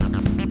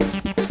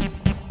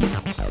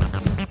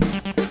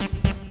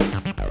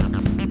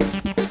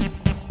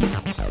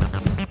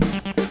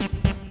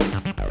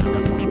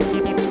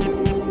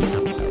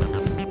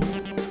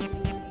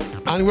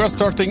and we are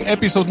starting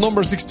episode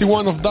number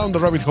 61 of Down the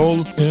Rabbit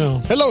Hole. Yeah.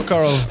 Hello,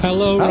 Carl.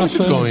 Hello, How is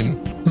it going?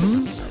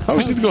 How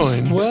is it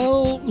going?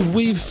 Well,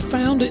 we've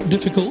found it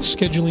difficult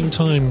scheduling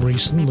time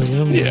recently.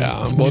 Haven't we?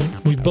 Yeah,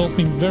 but We've both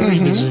been very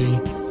busy,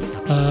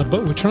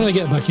 but we're trying to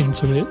get back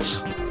into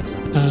it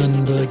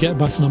and get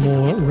back on a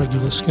more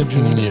regular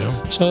schedule. yeah.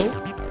 So,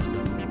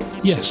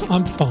 yes,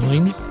 I'm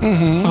fine.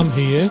 I'm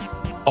here.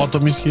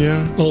 Autumn is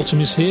here.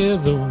 Autumn is here.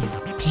 The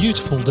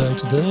beautiful day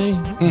today.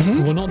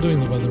 We're not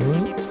doing the weather,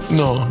 right?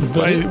 No,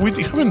 But- we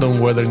haven't done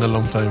weather in a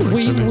long time,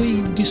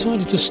 actually. We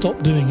decided to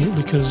stop doing it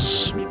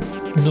because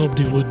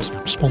nobody would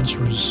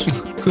sponsor us.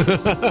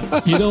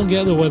 You don't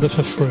get the weather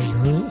for free,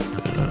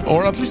 right?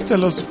 Or at least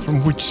tell us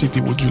from which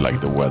city would you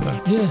like the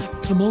weather. Yeah,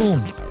 come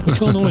on. We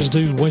can't always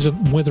do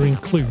weather in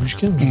Cluj,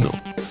 can we? No.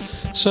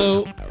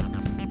 So,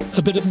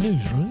 a bit of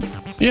news, right?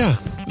 Yeah,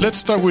 let's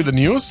start with the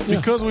news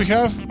because we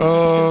have...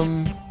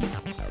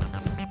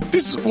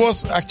 this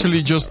was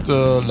actually just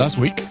last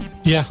week.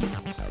 Yeah.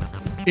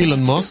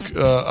 Elon Musk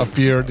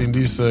appeared in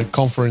this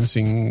conference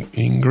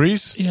in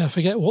Greece. Yeah, I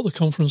forget what the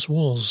conference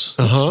was.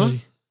 Uh-huh.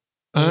 actually.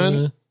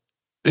 And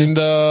in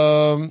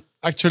the...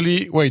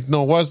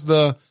 was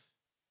the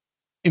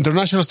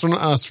International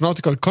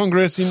Astronautical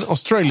Congress in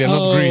Australia,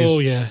 not Greece. Oh,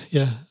 yeah.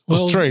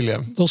 Well,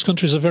 Australia. those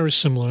countries are very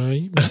similar.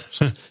 Eh?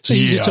 It's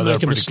easy to they're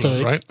make a pretty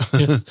close, mistake.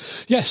 right? Yeah.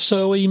 Yes,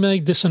 so he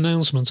made this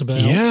announcement about...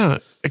 Yeah,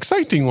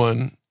 exciting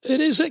one. It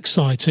is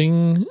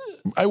exciting.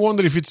 I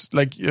wonder if it's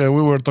like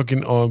we were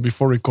talking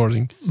before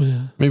recording,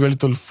 Yeah. maybe a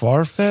little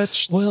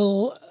far-fetched,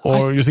 Well,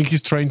 or you think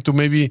he's trying to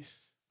maybe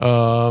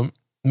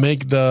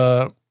make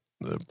the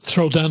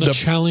throw down a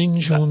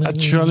challenge on a it.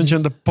 challenge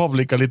and the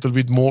public a little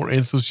bit more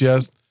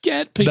enthusiastic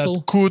Get people...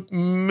 that could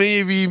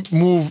maybe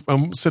move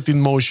set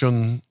in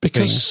motion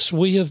Because things.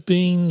 we have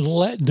been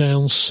let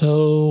down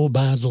so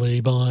badly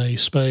by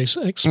space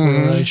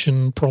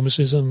exploration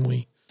promises, haven't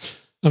we?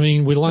 I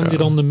mean, we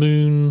landed on the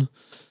moon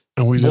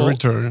And we didn't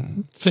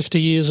return.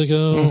 50 years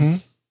ago.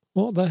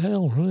 What the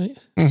hell, right?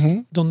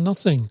 Done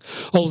nothing.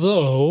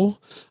 Although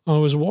I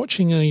was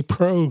watching a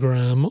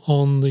program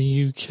on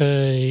the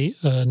UK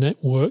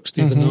networks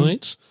the other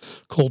night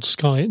called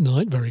Sky at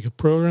Night, very good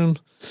program.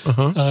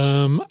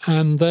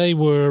 And they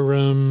were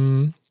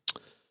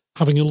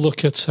having a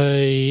look at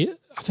I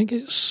think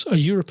it's a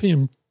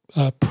European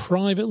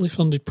privately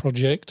funded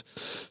project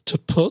to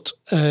put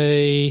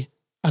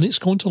and it's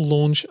going to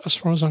launch, as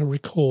far as I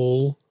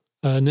recall,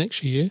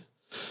 next year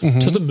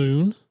to the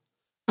moon.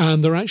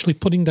 And they're actually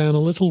putting down a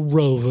little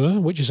rover,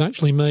 which is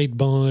actually made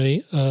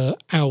by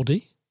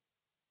Audi.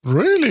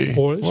 Really?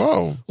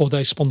 Wow. Or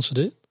they sponsored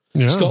it.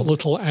 Yeah. It's got a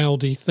little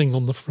Audi thing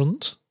on the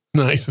front.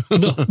 Nice.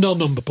 No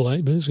number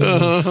plate, but it's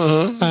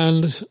got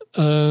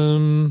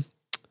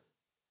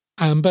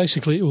and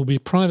basically it will be a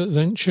private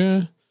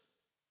venture,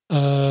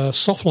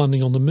 soft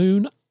landing on the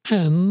moon,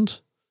 and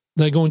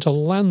they're going to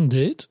land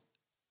it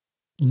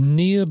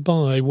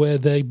nearby where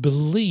they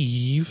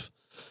believe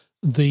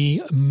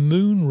the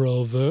moon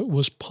rover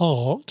was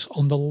parked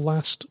on the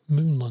last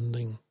moon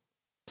landing.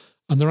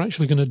 And they're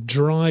actually going to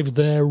drive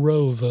their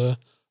rover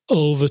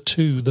over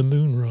to the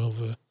moon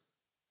rover.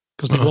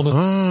 Because they want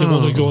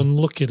to go and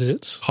look at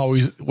it.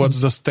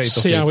 What's the state of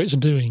it? See how it's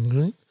doing,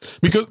 right?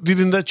 Because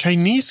didn't the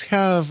Chinese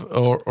have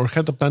or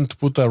had a plan to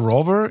put a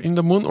rover in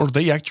the moon, or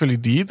they actually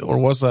did, or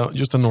was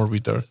just an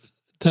orbiter?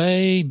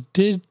 They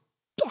did.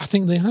 I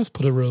think they have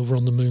put a rover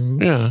on the moon.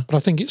 Yeah. But I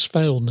think it's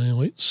failed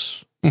now.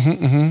 It's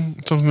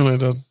something like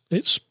that.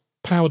 It's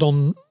powered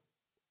on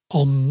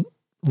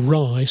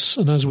rice,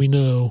 and as we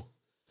know,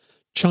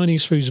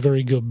 Chinese food's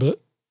very good,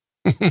 but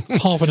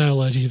half an hour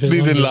later you feel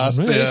didn't last.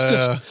 Right?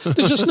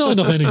 There's just not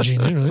enough energy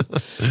in it,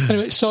 right?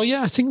 Anyway, so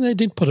yeah, I think they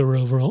did put a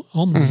rover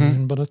on the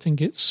moon, but I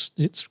think it's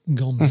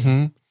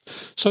gone.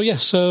 So yeah,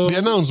 the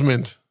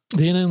announcement.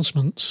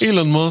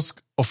 Elon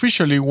Musk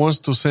officially wants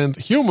to send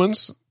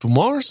humans to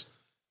Mars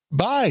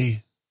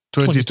by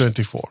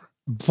 2024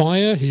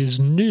 via his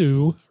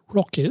new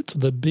rocket,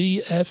 the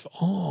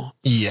BFR.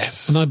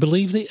 Yes, and I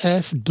believe the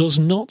F does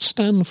not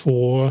stand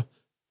for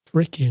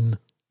frickin'.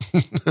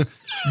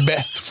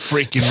 Best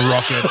freaking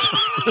rocket.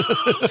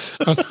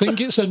 I think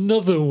it's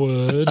another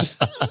word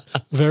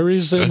very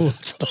similar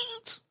to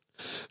that.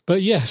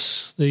 But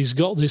yes, he's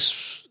got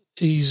this.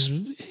 He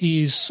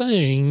is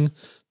saying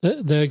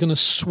that they're going to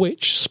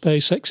switch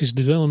SpaceX's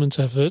development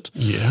effort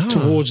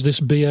towards this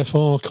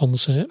BFR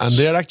concept, and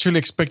they're actually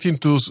expecting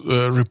to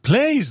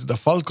replace the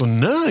Falcon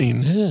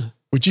 9,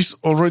 which is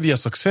already a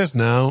success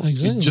now.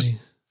 Exactly. It just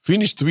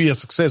finished to be a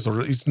success,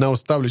 or it's now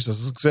established as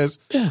a success.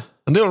 Yeah.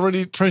 And they're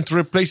already trying to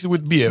replace it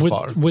with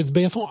BFR. With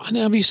BFR. And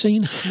have you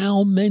seen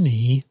how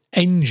many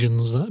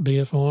engines that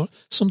BFR?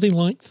 Something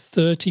like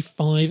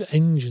 35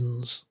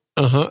 engines.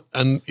 But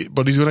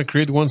he's going to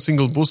create one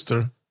single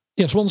booster.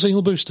 Yes, one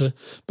single booster.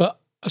 But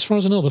as far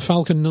as I know, the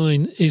Falcon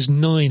 9 is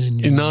 9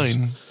 engines.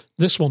 9.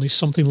 This one is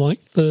something like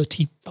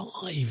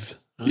 35.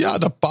 Right? Yeah,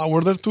 the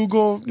power there to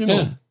go,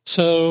 Yeah.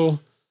 So,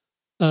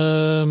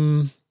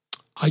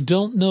 I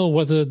don't know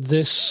whether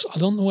this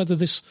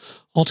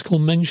article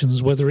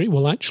mentions whether it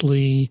will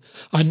actually.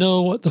 I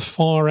know at the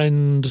far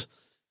end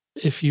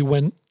if you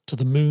went to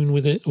the moon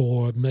with it,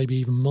 or maybe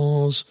even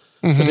Mars,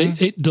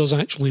 that it does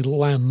actually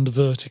land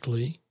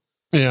vertically.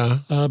 Yeah.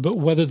 But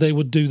whether they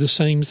would do the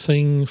same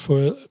thing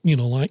for,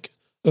 like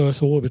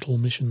Earth orbital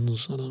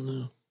missions, I don't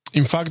know.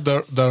 In fact,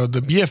 the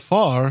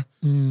BFR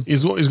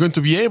is going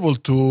to be able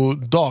to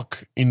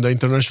dock in the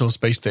International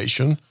Space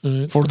Station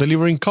for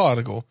delivering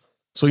cargo.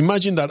 So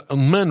imagine that a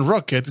manned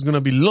rocket is going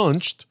to be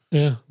launched,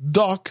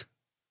 dock,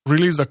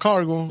 release the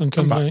cargo, and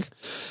come back.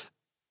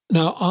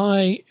 Now,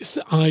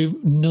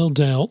 I've no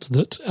doubt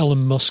that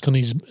Elon Musk and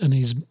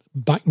his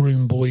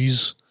backroom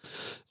boys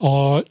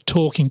are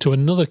talking to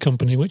another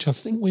company, which I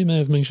think we may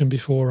have mentioned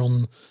before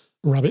on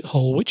Rabbit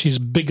Hole, which is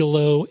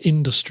Bigelow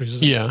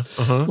Industries. Yeah.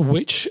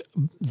 Which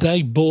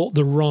they bought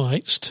the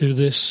rights to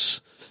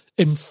this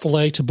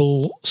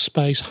inflatable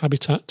space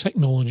habitat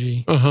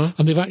technology. And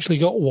they've actually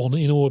got one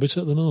in orbit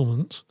at the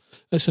moment.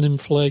 It's an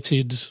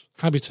inflated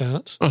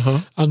habitat.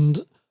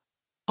 And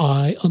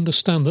I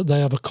understand that they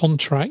have a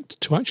contract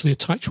to actually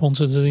attach one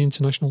to the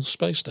International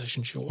Space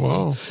Station shortly.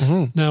 Wow.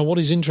 Now, what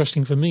is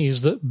interesting for me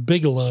is that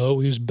Bigelow,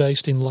 who's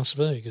based in Las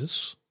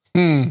Vegas,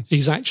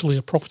 he's actually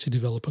a property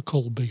developer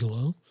called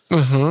Bigelow.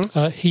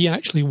 He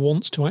actually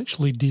wants to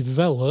actually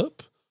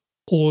develop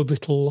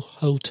orbital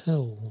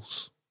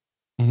hotels.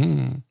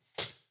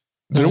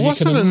 There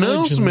was an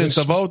announcement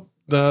about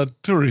the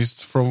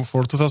tourists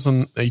for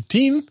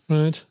 2018.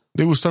 Right.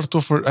 They will start to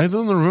offer, I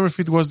don't remember if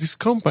it was this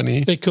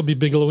company. It could be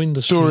Bigelow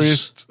Industries.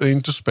 Tourists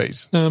into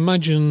space. Now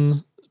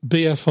imagine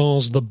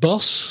BFR's the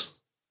bus.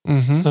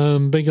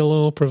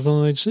 Bigelow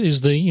provides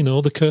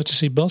the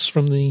courtesy bus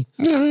from the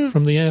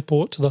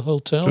airport to the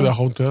hotel. To the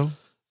hotel.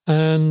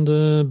 And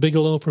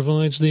Bigelow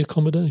provides the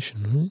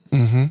accommodation,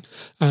 right?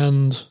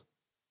 And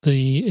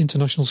the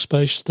International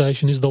Space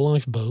Station is the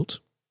lifeboat.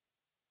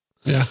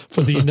 Yeah.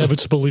 For the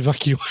inevitable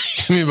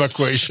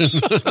evacuation.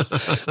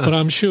 But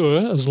I'm sure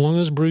as long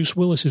as Bruce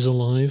Willis is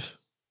alive,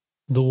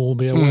 there will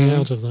be a way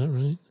out of that,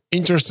 right?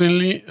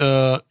 Interestingly,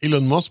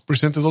 Elon Musk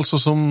presented also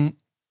some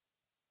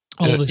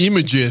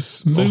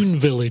images. Moon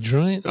village,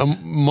 right? A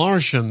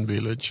Martian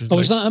village. Oh,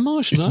 is that a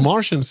Martian? It's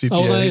Martian city.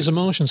 Oh, that is a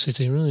Martian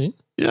city, right?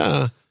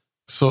 Yeah.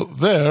 So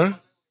there...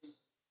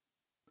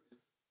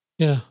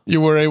 Yeah. You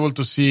were able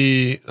to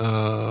see...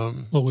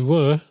 well, we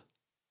were.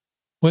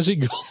 Where's it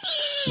gone?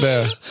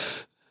 There.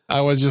 I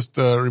was just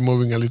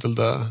removing a little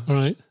All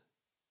right.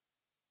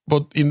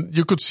 But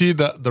you could see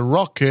the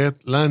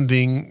rocket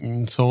landing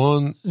and so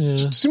on.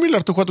 Yeah. Similar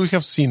to what we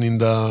have seen in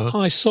the...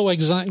 I saw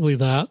exactly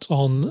that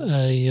on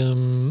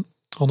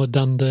a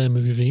Dan Dare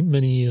movie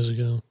many years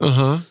ago.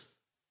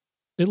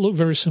 It looked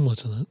very similar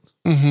to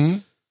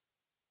that.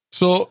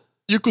 So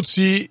you could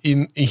see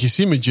in his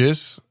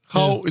images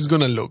how it's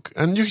going to look.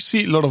 And you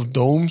see a lot of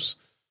domes.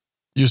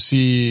 You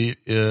see...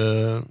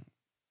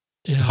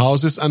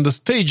 houses and the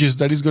stages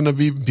that is going to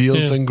be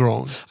built and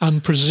grown.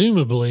 And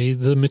presumably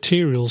the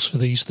materials for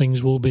these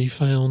things will be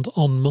found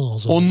on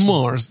Mars. On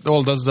Mars.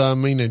 Well, that's the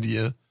main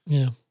idea.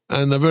 Yeah.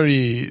 And a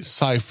very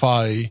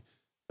sci-fi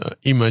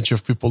image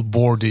of people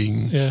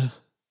boarding. Yeah.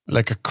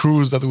 Like a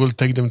cruise that will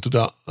take them to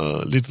the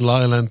little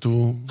island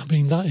to... I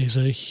mean, that is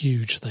a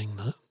huge thing,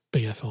 that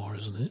BFR,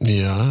 isn't it?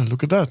 Yeah,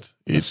 look at that.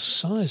 The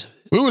size of it.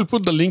 We will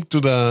put the link to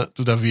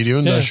the video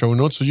in the show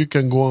notes so you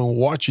can go and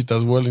watch it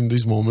as well in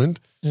this moment.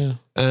 Yeah.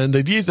 And the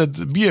idea is that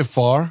the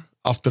BFR,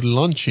 after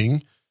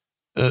launching,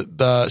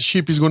 the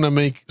ship is going to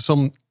make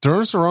some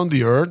turns around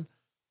the Earth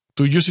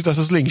to use it as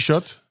a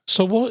slingshot.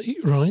 So what?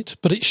 Right.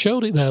 But it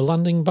showed it there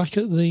landing back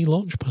at the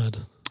launch pad.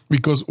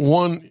 Because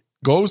one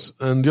goes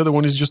and the other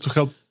one is just to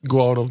help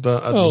go out of the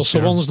atmosphere. Oh, so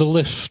one's the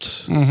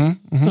lift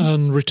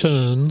and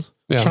return,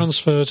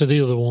 transfer to the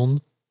other one.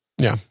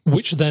 Yeah.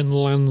 Which then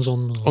lands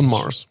on Mars. On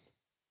Mars.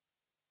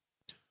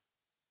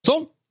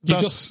 So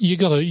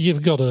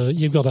you've got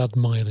to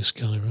admire this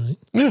guy, right?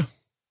 Yeah,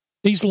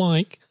 he's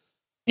like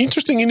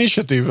interesting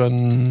initiative,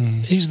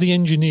 and he's the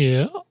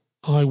engineer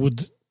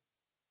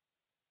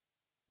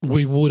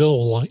we would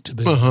all like to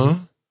be.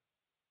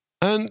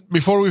 And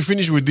before we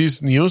finish with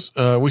this news,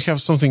 we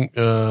have something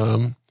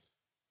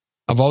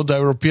about the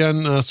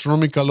European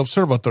Astronomical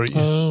Observatory.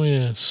 Oh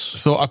yes.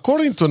 So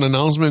according to an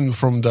announcement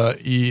from the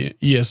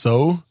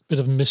ESO, bit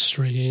of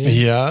mystery here.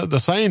 Yeah, the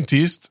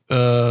scientists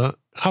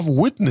have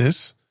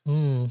witnessed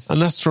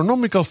an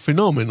astronomical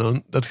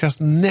phenomenon that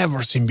has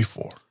never seen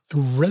before. A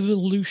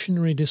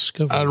revolutionary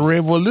discovery. A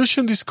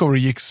revolution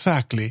discovery,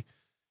 exactly.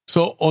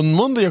 So on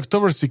Monday,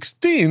 October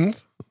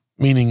 16th,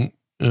 meaning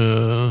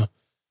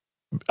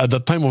at the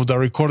time of the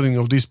recording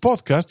of this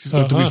podcast, it's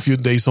going to be a few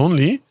days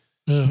only,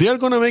 they are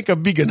going to make a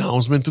big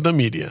announcement to the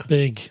media.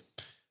 Big.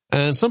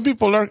 And some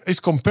people is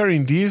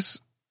comparing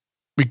this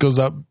because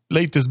the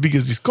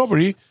biggest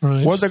discovery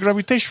was the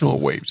gravitational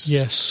waves.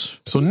 Yes.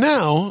 So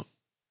now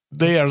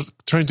they are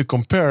trying to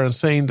compare and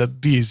saying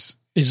that this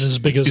is as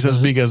big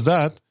as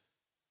that,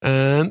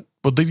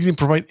 but they didn't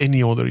provide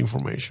any other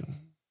information.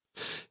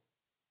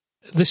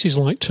 this is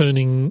like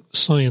turning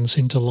science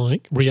into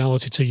like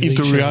reality TV.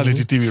 Into show.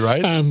 reality TV,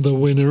 right? And the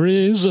winner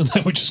is, and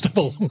then we just have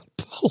a long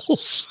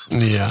pause.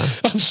 Yeah.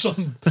 And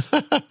some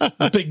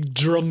big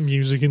drum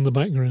music in the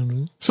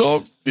background.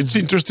 So it's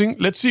interesting.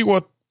 Let's see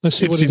what Let's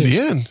see it's what it in the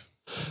is. end.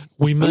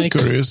 We may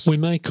curious. we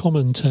may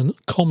comment on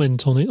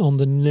it on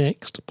the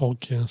next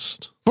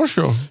podcast. For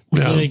sure.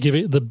 We Yeah. may give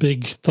it the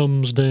big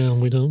thumbs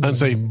down. We don't know. And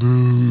say,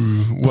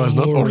 boo. Was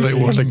not, or they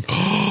were like,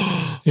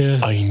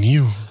 Yeah. I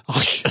knew.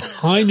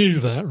 I knew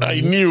that. Right?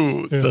 I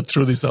knew the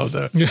truth is out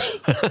there.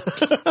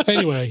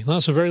 Anyway,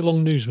 that's a very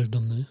long news we've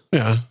done there.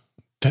 Yeah.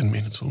 10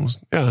 minutes almost.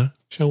 Yeah.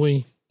 Shall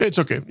we? It's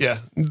okay. Yeah.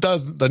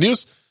 That's the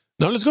news.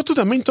 Now let's go to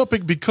the main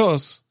topic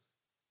because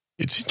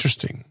it's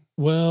interesting.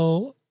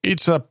 Well,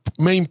 It's a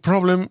main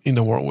problem in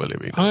the world we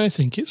live in. I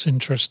think it's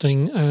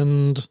interesting,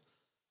 and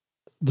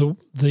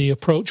the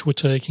approach we're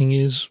taking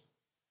is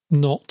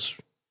not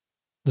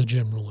the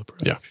general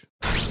approach. Yeah.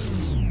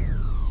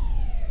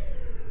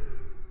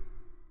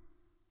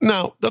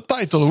 Now, the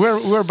title.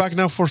 We're back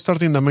now for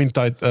starting the main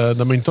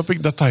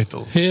topic. The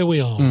title. Here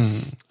we are.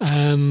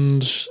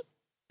 And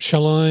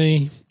shall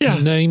I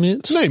name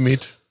it? Name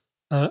it.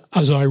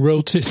 As I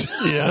wrote it.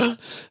 Yeah.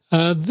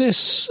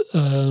 This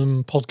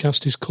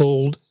podcast is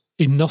called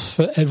Enough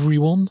for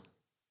Everyone?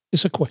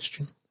 It's a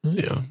question.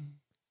 Right? Yeah.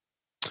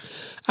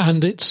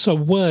 And it's a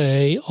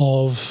way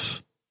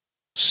of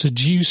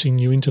seducing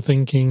you into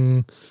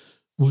thinking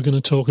we're going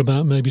to talk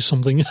about maybe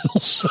something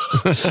else.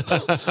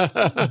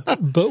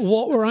 But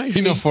what we're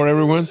actually... Enough for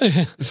everyone.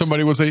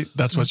 Somebody will say,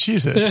 that's what she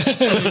said.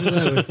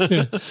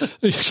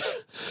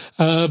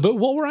 But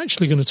what we're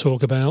actually going to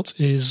talk about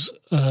is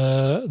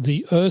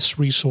the Earth's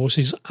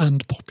resources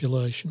and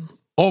population.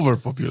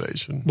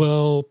 Overpopulation.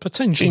 Well,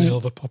 potentially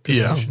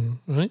overpopulation,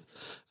 right?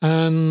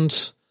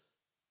 And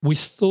we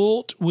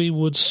thought we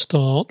would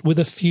start with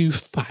a few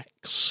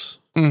facts.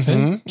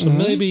 Okay? So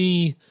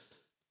maybe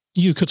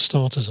you could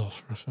start us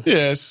off, Rafa.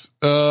 Yes.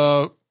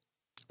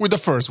 With the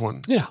first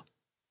one. Yeah.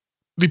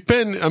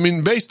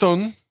 Based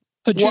on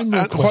A general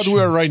what question.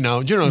 we are right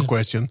now, general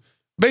question,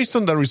 based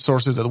on the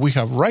resources that we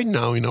have right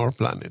now in our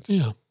planet,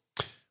 Yeah.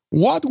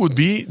 what would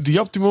be the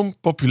optimum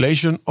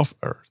population of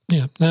Earth?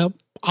 Yeah. Now,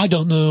 I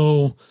don't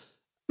know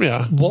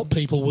Yeah. what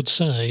people would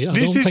say. I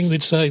This don't is- think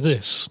they'd say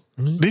this.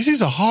 Right? This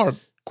is a hard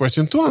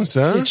question to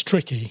answer. It's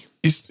tricky.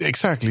 It's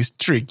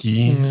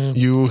tricky.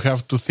 You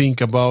have to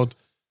think about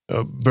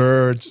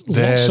birds,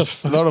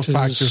 deaths, a lot of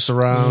factors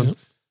around. Yeah.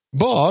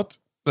 But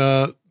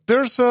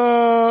there's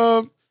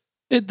a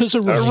There's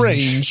a range.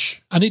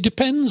 range. And it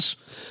depends.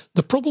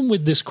 The problem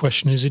with this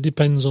question is it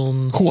depends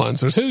on Who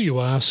answers? who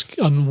you ask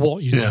and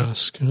what you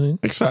ask. Right?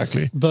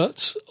 Exactly.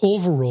 But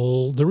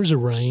overall, there is a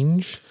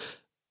range.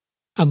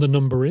 And the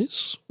number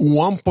is?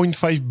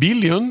 1.5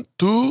 billion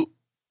to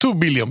 2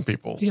 billion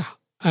people. Yeah.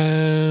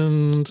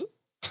 And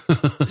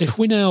if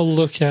we now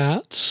look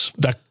at...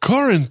 The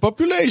current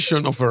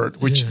population of Earth,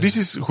 which this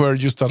is where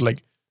you start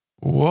like,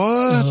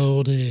 what?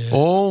 Oh, dear.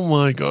 Oh,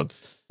 my God.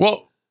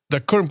 Well, the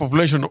current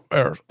population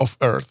of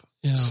Earth,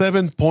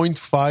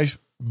 7.5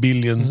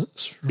 billion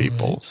That's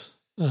people.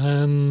 right.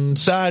 And...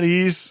 That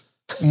is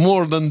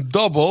more than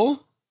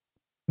double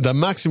the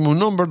maximum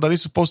number that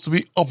is supposed to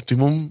be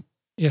optimum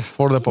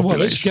for the population.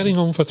 Well, it's getting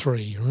on for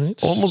 3,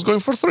 right? Almost going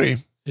for 3.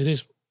 It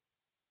is.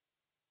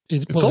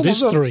 It is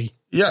almost 3.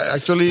 Yeah,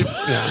 actually,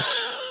 yeah.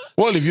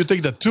 Well, if you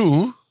take the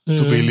 2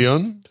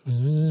 billion,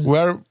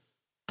 we're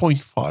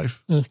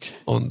 0.5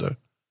 under.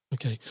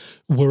 Okay.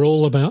 We're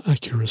all about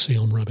accuracy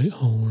on Rabbit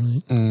Hole,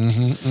 right?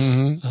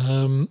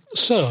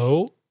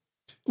 So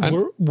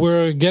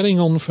we're getting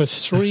on for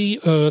 3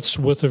 Earths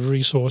worth of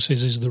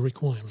resources is the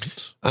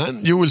requirement.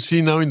 And you will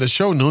see now in the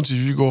show notes, if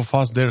you go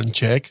fast there and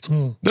check,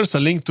 there's a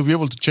link to be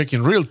able to check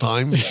in real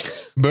time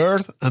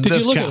birth and Did you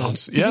death look at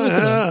counts. that? Did you look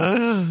at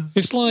that?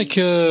 It's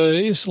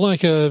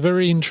like a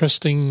very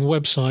interesting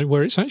website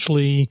where it's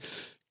actually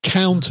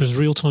counters,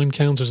 real-time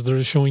counters that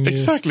are showing you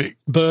Exactly.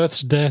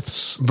 births,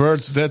 deaths,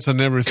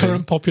 and everything.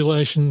 current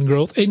population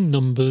growth in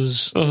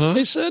numbers.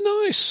 It's a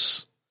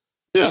nice...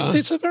 Yeah.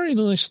 It's a very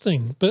nice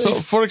thing. But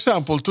So, for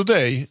example,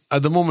 today,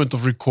 at the moment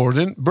of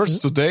recording, births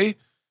today,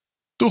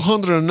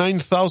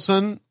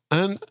 209,000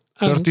 and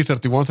 30,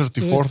 31,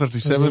 34,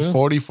 37,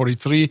 40,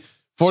 43,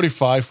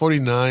 45,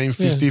 49,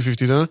 50,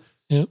 59.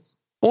 Yeah.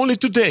 Only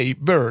today,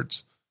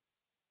 birds.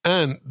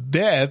 And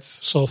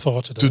deaths So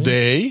far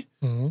today.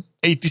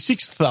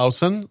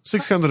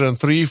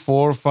 86,603,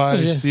 4,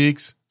 5,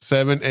 6,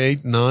 7,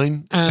 8,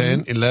 9,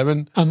 10,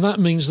 11. And that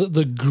means that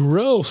the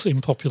growth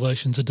in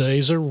population today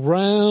is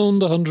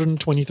around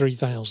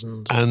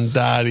 123,000. And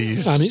that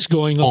is And it's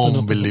going up and up,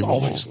 unbelievable.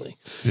 obviously.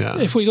 Yeah.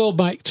 If we go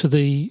back to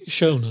the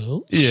show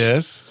notes,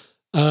 Yes.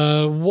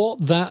 what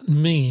that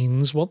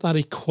means, what that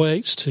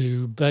equates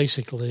to,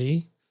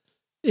 basically,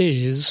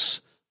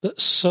 is that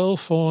so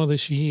far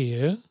this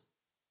year,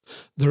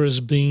 there has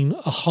been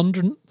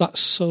around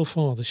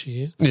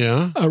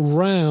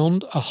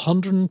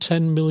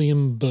 110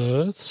 million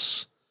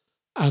births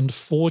and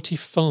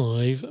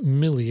 45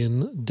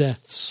 million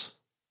deaths.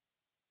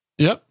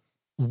 Yep.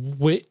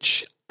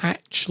 Which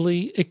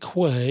actually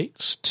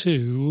equates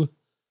to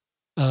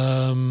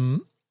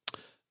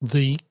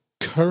the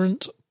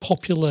current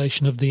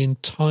population of the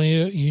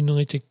entire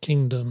United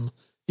Kingdom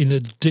in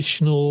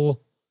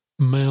additional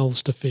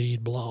mouths to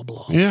feed, blah,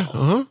 blah. Yeah.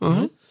 blah,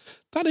 right?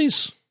 That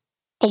is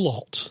a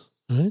lot,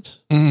 right?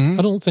 Mm-hmm.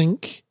 I don't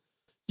think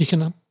you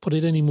can put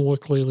it any more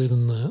clearly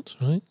than that,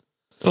 right?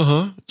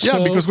 Yeah,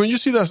 So- because when you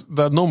see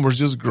that numbers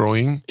just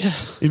growing, Yeah.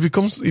 it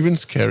becomes even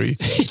scary.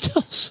 It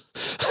does.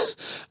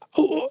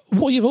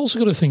 What you've also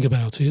got to think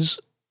about is,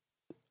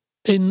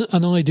 in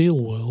an ideal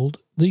world,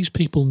 these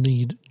people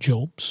need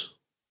jobs,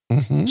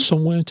 Mm-hmm.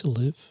 somewhere to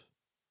live,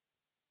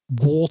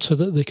 water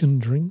that they can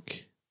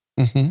drink.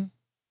 Mm-hmm.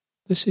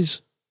 This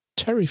is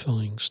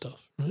terrifying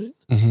stuff, right?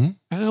 Mm-hmm.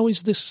 How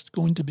is this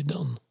going to be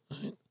done?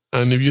 Right?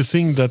 And if you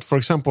think that, for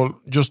example,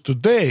 just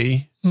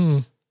today,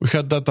 Mm, we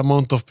had that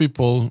amount of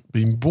people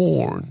being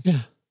born,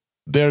 yeah.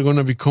 they're going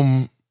to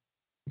become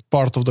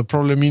part of the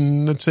problem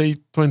in, let's say,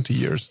 20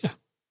 years. Yeah.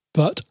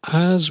 But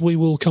as we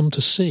will come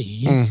to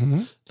see,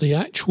 Mm-hmm. the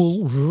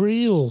actual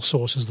real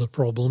sources of the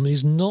problem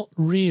is not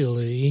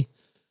really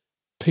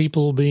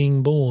people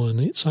being born.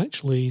 It's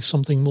actually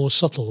something more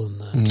subtle than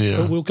that. Yeah.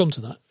 But we'll come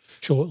to that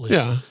shortly.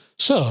 Yeah.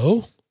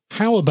 So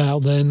how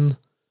about then,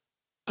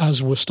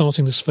 as we're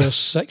starting this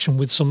first section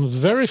with some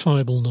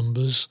verifiable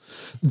numbers,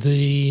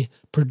 the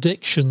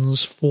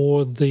predictions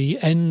for the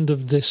end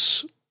of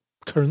this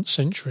current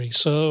century.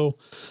 So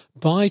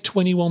by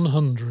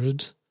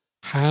 2100,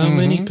 how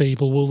many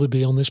people will there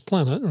be on this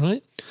planet,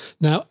 right?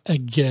 Now,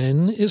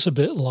 again, it's a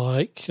bit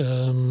like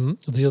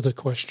the other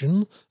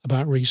question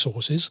about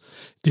resources.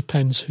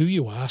 Depends who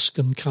you ask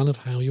and kind of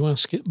how you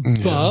ask it. Yeah.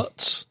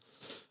 But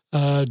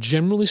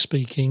generally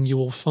speaking, you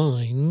will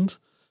find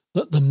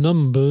that the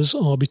numbers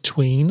are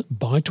between,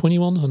 by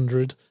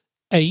 2100,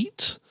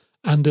 8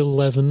 and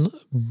 11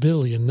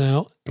 billion.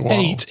 Now, Wow.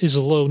 8 is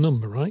a low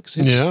number, right? 'Cause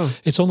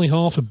it's only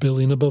 500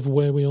 million above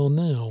where we are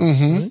now.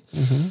 Right?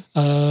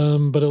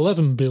 But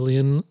 11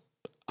 billion,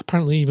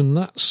 apparently even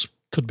that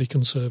could be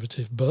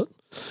conservative. But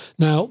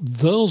now,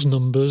 those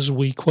numbers,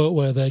 we quote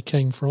where they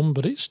came from,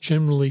 but it's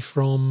generally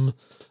from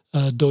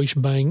Deutsche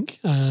Bank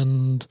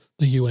and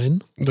the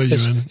UN. The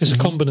It's, UN. it's a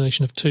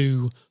combination of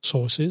two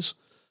sources.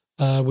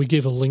 We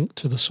give a link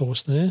to the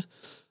source there.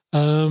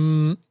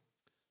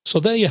 So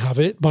there you have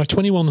it. By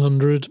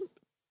 2100,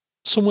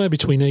 somewhere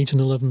between 8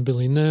 and 11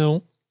 billion.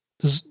 Now,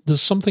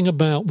 there's something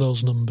about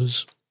those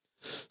numbers.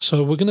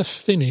 So we're going to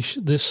finish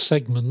this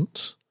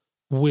segment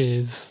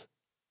with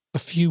a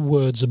few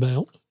words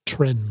about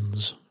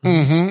trends.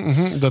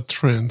 The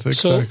trend,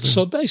 exactly.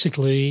 So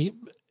basically,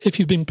 if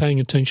you've been paying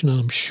attention, and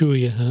I'm sure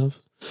you have,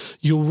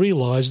 you'll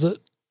realise that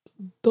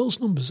those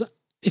numbers,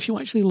 if you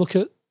actually look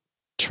at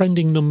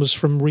trending numbers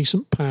from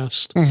recent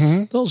past,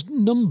 those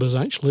numbers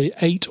actually,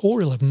 8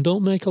 or 11,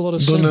 don't make a lot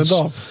of Don't sense. add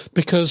up.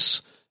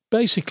 Because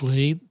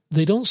basically,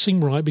 they don't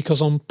seem right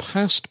because on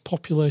past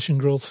population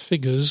growth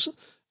figures,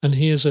 and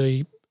here's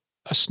a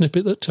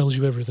snippet that tells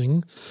you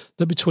everything,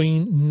 that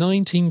between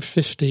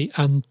 1950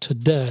 and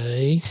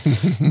today,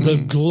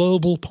 the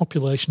global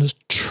population has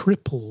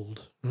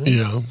tripled. Right?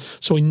 Yeah.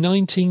 So in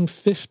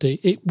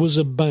 1950, it was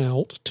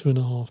about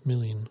 2.5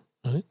 million,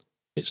 right?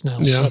 It's now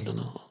Yeah.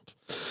 7.5.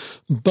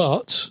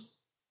 But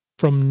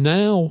from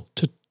now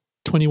to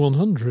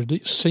 2100,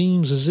 it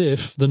seems as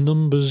if the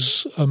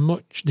numbers are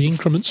the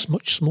increments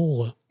much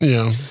smaller.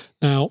 Yeah.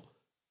 Now,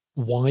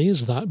 why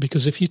is that?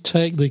 Because if you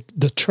take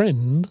the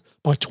trend,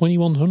 by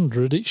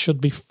 2100, it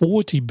should be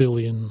 40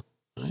 billion,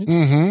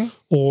 right?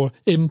 Or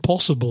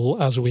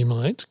impossible, as we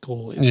might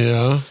call it.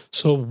 Yeah.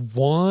 So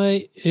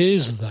why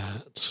is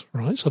that,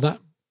 right? So that,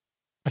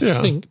 I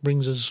Yeah. think,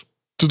 brings us...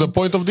 To the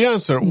point of the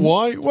answer.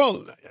 Why?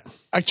 Well,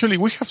 actually,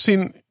 we have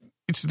seen,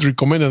 it's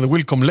recommended,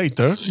 will come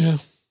later, Yeah,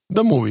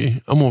 a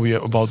movie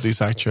about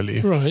this,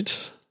 actually.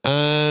 right.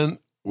 And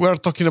we're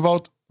talking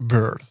about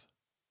birth.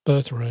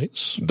 Birth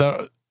rates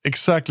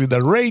Exactly,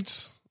 the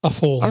rates are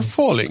falling. are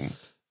falling.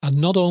 And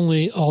not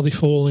only are they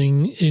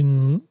falling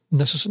in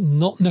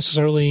not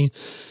necessarily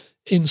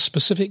in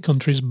specific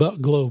countries,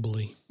 but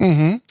globally.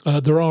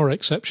 There are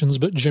exceptions,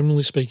 but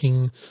generally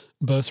speaking,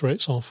 birth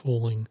rates are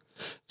falling.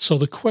 So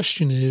the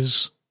question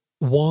is,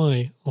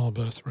 why are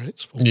birth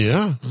rates falling?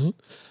 Yeah.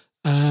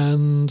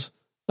 And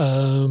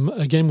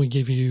again, we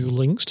give you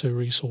links to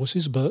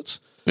resources, but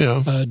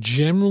Yeah.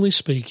 generally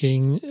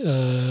speaking,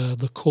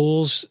 the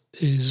cause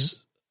is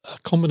a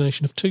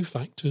combination of two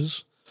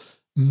factors,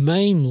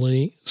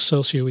 mainly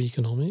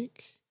socioeconomic,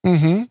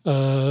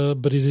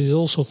 but it is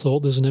also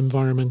thought there's an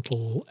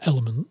environmental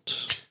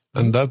element.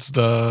 And that's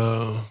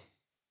the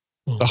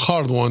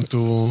hard one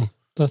to...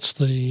 That's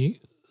the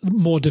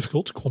more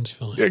difficult to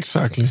quantify.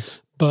 Exactly.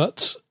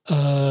 But,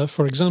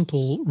 for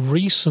example,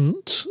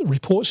 recent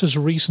reports as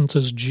recent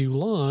as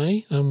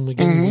July, and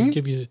again,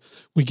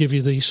 we give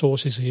you these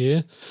sources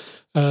here.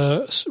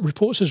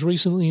 Reports as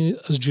recently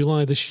as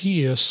July this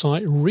year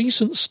cite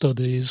recent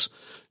studies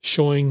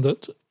showing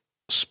that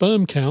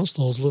sperm counts,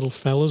 those little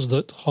fellas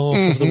that half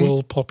of the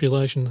world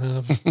population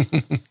have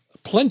a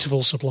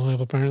plentiful supply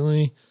of,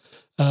 apparently,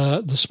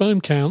 the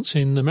sperm counts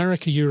in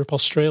America, Europe,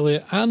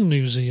 Australia, and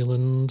New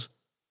Zealand,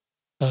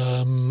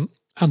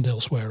 and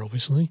elsewhere,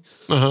 obviously,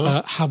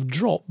 have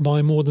dropped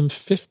by more than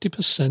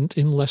 50%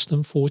 in less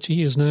than 40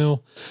 years.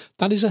 Now,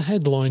 that is a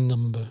headline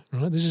number,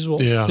 right? This is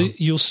what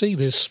you'll see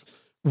this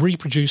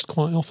reproduced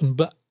quite often,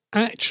 but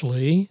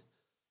actually,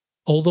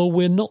 although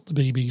we're not the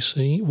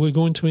BBC, we're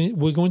going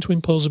to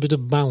impose a bit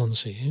of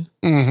balance here,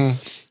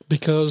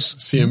 because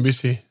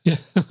CNBC. Yeah,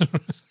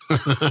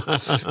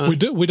 we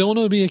don't want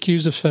to be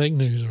accused of fake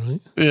news,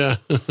 right? Yeah,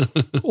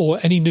 or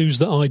any news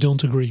that I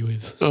don't agree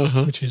with,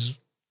 which is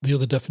the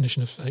other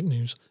definition of fake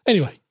news.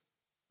 Anyway,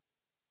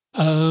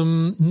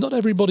 not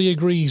everybody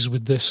agrees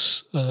with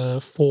this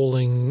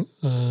falling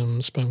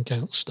sperm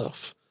count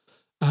stuff.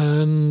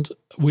 And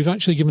we've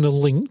actually given a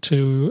link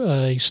to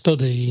a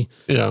study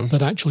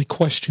that actually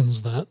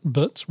questions that,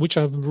 but which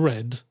I've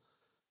read,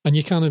 and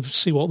you kind of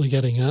see what they're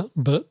getting at.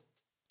 But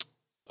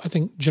I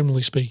think,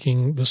 generally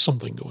speaking, there's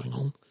something going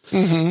on.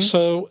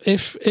 So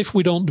if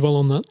we don't dwell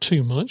on that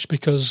too much,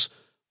 because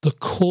the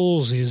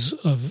causes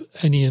of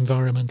any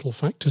environmental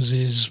factors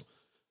is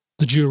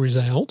the jury's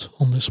out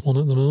on this one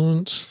at the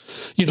moment.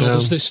 You know,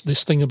 there's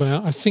this thing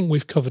about, I think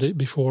we've covered it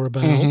before,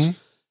 about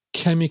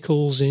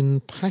chemicals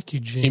in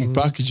packaging. In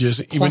packages,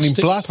 even in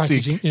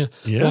plastic. Packaging,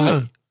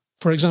 like,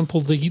 for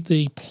example,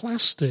 the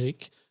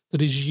plastic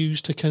that is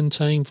used to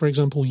contain, for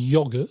example,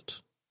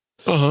 yogurt,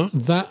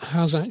 that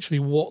has actually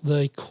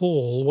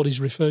what is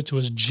referred to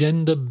as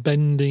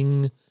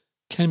gender-bending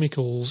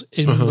chemicals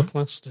in the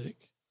plastic.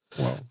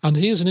 Wow. And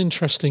here's an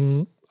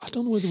interesting, I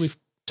don't know whether we've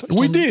touched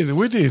We did.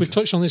 We've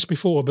touched on this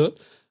before, but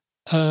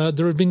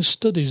there have been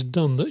studies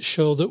done that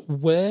show that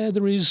where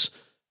there is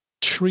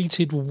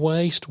treated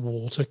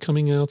wastewater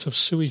coming out of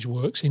sewage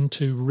works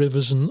into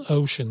rivers and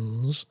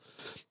oceans,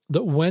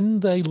 that when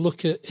they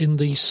look at in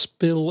the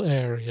spill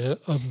area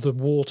of the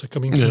water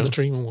coming from the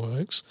treatment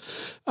works,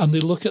 and they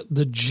look at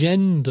the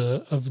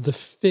gender of the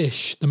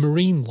fish, the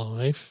marine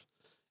life,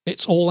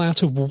 it's all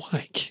out of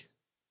whack.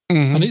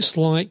 And it's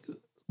like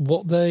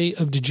what they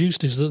have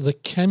deduced is that the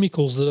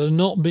chemicals that are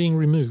not being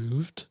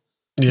removed,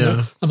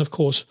 and of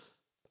course,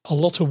 a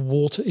lot of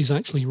water is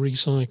actually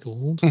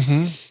recycled.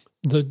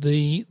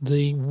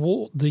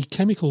 The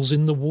chemicals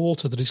in the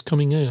water that is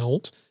coming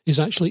out is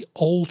actually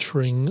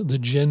altering the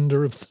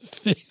gender of the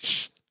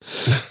fish.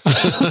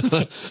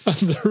 That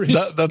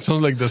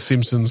sounds like the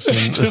Simpsons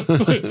with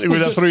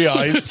the 3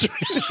 eyes.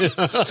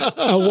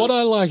 And what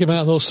I like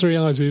about those 3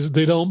 eyes is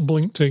they don't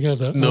blink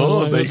together.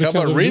 No, they have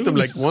a rhythm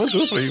like 1,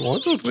 2, 3,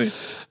 1, 2, 3.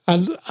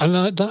 And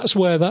that's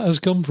where that has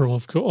come from,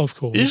 of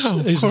course.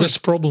 Is this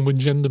problem with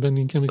gender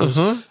bending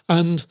chemicals.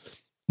 And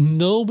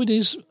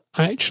nobody's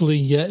actually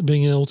yet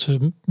being able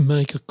to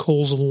make a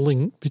causal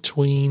link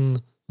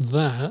between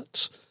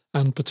that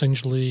and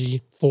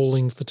potentially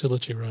falling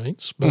fertility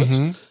rates, but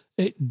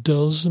it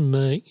does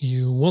make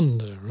you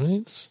wonder,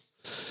 right?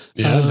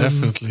 Yeah,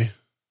 definitely.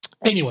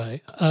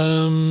 Anyway,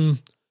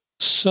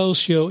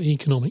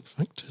 socio-economic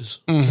factors.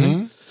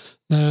 Okay?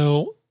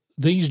 Now,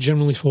 these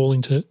generally fall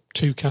into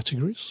 2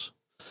 categories,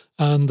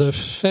 and they're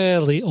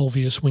fairly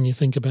obvious when you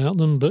think about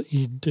them, but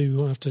you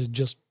do have to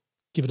just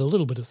give it a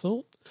little bit of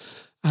thought.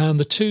 And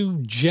the 2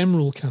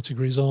 general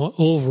categories are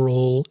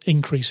overall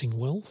increasing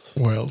wealth.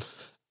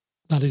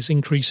 That is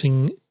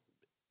increasing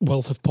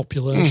wealth of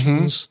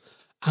populations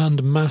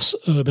and mass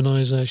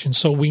urbanization.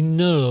 So we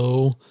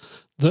know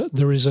that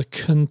there is a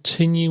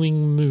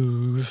continuing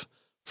move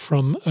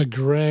from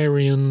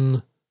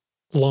agrarian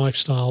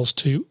lifestyles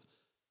to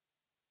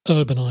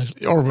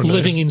urbanized,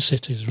 living in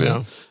cities. Right?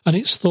 Yeah. And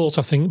it's thought,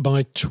 I think,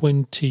 by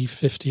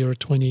 2050 or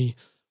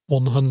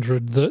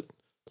 2100 that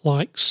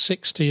like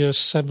 60 or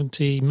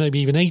 70, maybe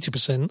even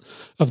 80%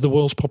 of the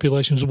world's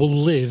populations will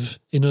live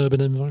in urban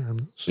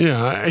environments.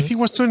 Yeah, I think it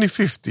was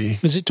 2050.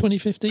 Is it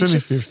 2050?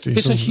 2050.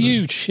 It's a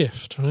huge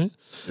shift, right?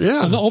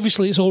 Yeah. And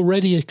obviously it's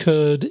already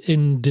occurred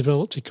in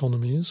developed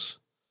economies,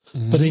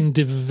 but in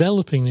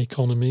developing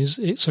economies,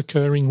 it's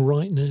occurring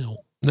right now.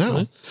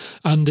 Right?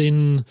 And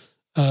in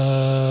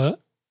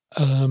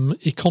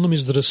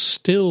economies that are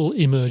still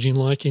emerging,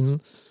 like in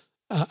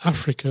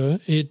Africa,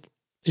 it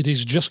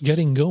is just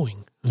getting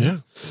going. Yeah.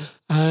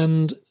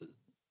 And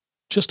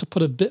just to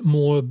put a bit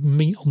more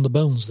meat on the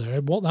bones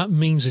there, what that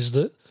means is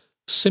that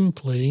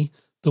simply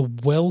the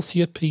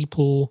wealthier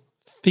people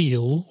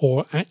feel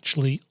or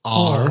actually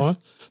are,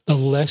 the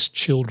less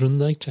children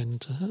they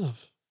tend to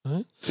have.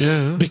 Right?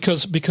 Yeah.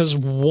 Because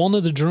one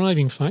of the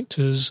driving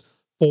factors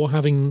for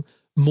having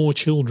more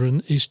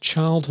children is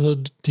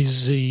childhood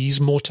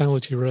disease,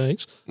 mortality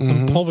rates,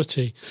 and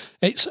poverty.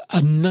 It's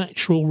a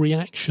natural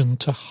reaction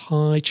to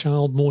high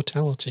child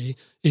mortality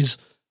is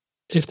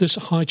if there's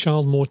high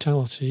child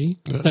mortality,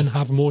 then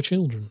have more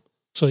children.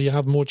 So you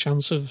have more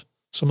chance of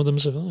some of them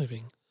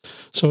surviving.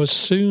 So as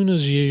soon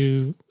as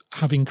you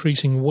have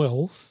increasing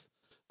wealth,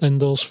 then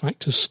those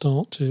factors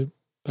start to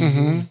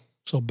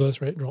so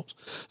birth rate drops.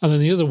 And then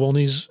the other one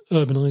is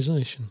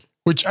urbanization.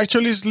 Which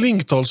actually is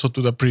linked also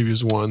to the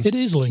previous one. It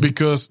is linked.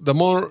 Because the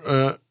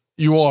more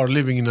you are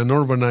living in an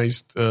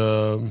urbanized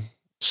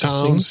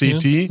town,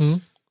 city,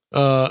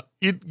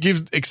 it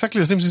gives exactly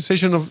the same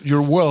sensation of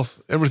your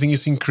wealth. Everything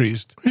is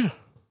increased. Yeah.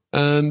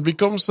 And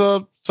becomes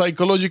a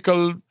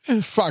psychological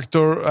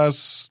factor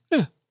as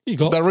You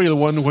got the real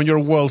one when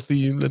you're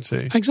wealthy, let's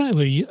say.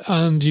 exactly,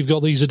 and you've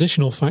got these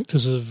additional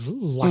factors of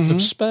lack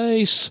of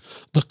space,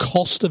 the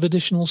cost of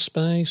additional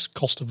space,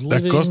 cost of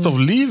living. The cost of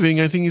living,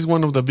 I think, is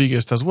one of the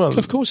biggest as well.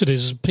 Of course, it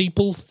is.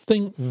 People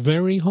think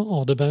very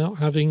hard about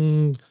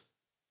having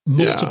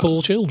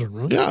multiple children,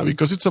 right? Yeah,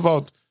 because it's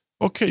about,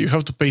 okay, you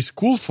have to pay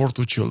school for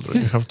 2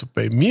 children. You have to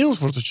pay meals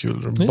for 2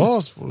 children,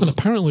 bus for... And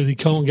apparently they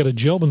can't get a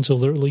job until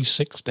they're at least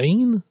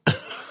 16.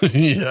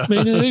 Yeah. I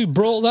mean, who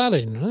brought that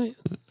in, right?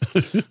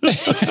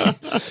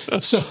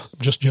 So, I'm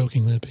just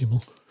joking there,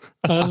 people.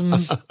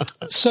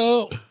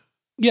 So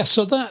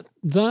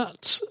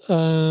that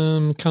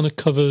kind of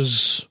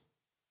covers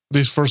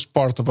This first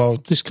part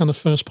about this kind of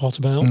first part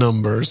about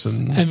numbers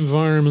and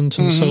environment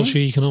and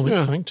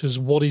socioeconomic factors,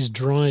 what is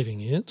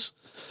driving it.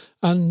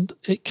 And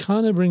it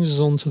kind of brings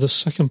us on to the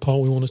second part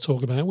we want to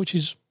talk about, which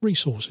is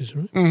resources,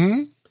 right?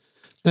 Mm-hmm.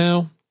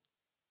 Now,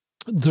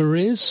 there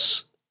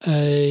is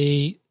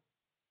a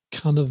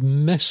kind of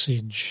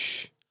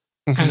message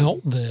out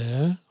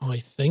there, I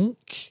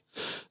think,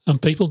 and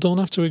people don't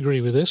have to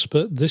agree with this,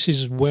 but this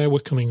is where we're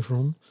coming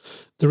from.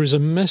 There is a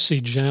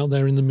message out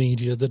there in the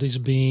media that is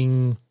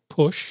being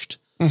pushed,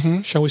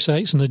 shall we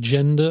say. It's an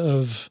agenda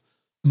of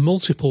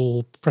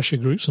multiple pressure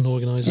groups and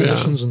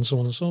organisations and so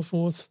on and so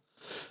forth.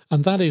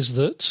 And that is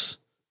that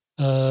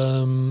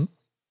that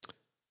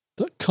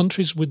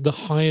countries with the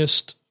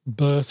highest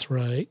birth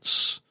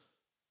rates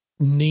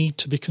need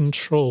to be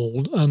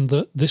controlled, and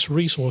that this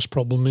resource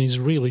problem is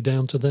really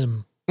down to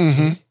them,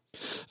 and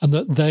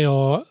that they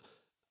are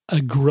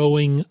a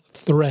growing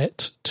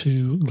threat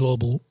to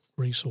global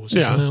resources.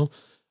 Yeah. Now,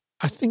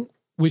 I think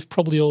we've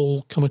probably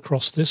all come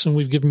across this, and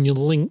we've given you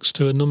links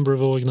to a number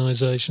of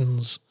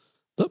organisations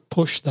that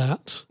push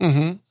that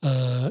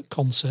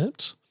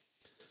concept.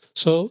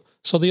 So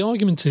the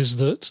argument is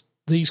that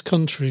these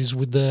countries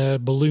with their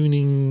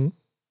ballooning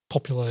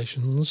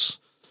populations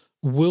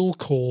will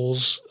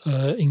cause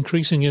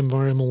increasing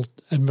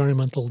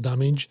environmental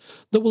damage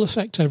that will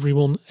affect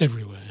everyone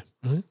everywhere,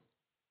 right?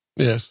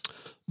 yes,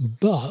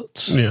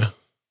 But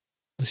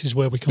this is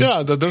where we come.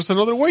 yeah. There's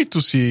another way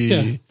to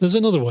see there's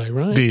another way,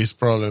 right? this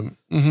problem,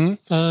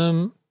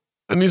 and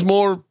it's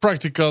more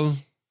practical.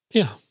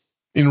 Yeah,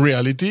 in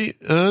reality,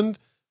 and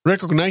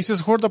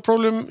recognizes where the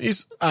problem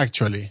is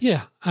actually.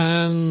 yeah,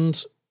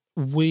 and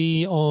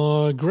we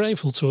are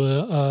grateful to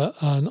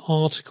an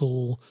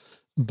article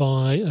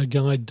by a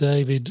guy,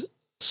 David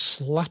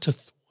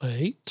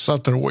Satterthwaite,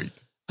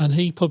 and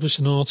he published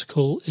an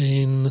article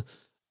in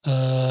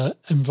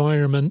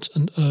Environment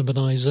and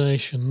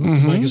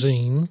Urbanization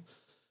magazine.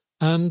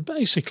 And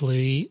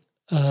basically,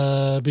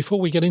 before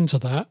we get into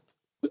that,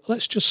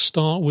 let's just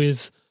start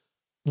with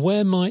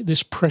where might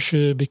this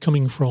pressure be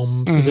coming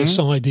from for this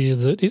idea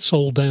that it's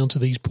all down to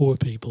these poor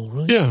people,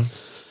 right? Yeah.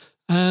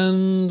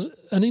 And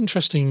an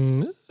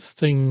interesting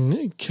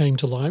thing came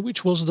to light,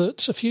 which was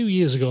that a few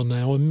years ago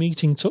now, a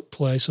meeting took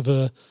place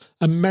of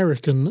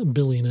American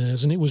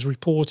billionaires, and it was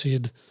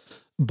reported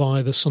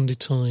by the Sunday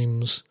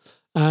Times.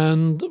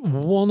 And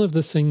one of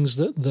the things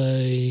that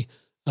they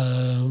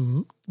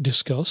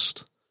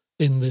discussed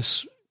in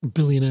this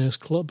billionaires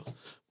club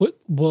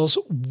was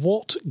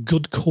what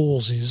good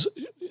causes,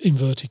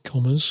 inverted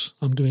commas,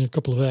 I'm doing a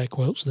couple of air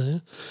quotes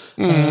there,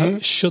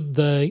 should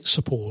they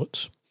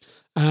support?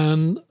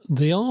 And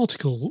the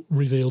article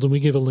revealed, and we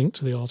give a link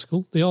to the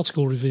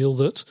article revealed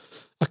that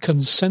a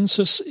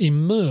consensus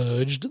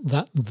emerged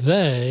that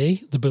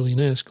they, the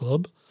Billionaires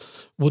Club,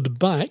 would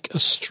back a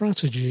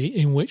strategy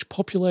in which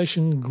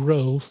population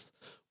growth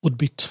would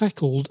be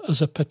tackled as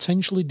a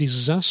potentially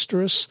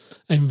disastrous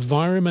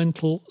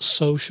environmental,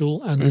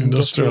 social, and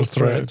industrial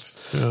threat.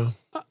 Yeah.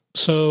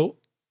 So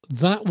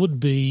that would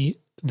be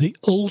the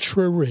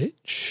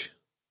ultra-rich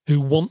who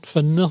want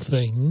for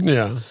nothing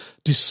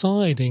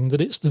deciding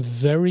that it's the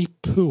very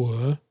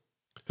poor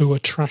who are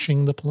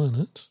trashing the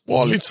planet.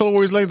 Well, it's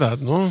always like that,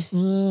 no?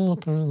 Well,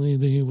 apparently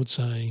they would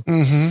say.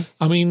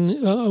 I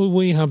mean,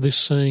 we have this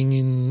saying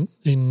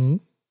in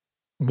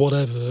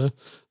whatever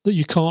that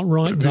you can't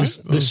write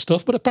this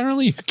stuff, but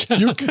apparently you can.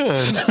 You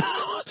can.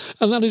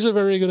 And that is a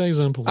very good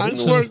example.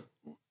 And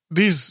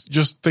this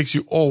just takes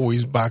you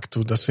always back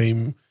to the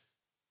same,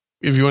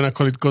 if you want to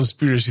call it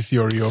conspiracy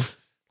theory of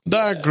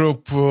the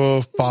group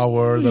of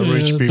power, the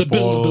rich people. The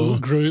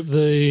Bilderberg group,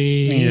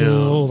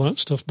 all that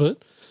stuff.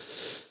 But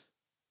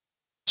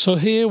so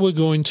here we're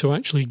going to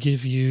actually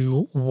give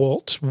you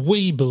what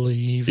we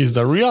believe is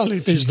the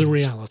reality. Is the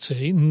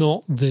reality,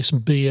 not this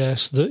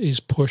BS that is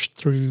pushed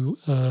through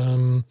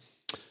the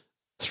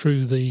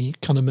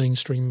kind of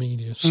mainstream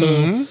media.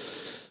 So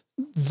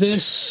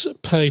this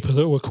paper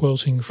that we're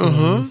quoting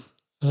from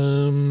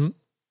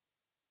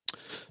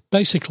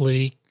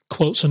basically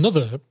quotes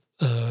another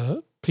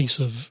piece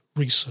of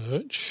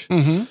research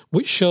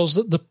which shows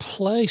that the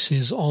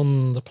places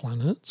on the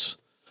planet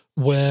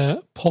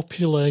where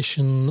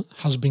population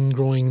has been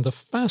growing the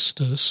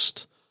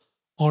fastest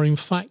are in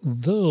fact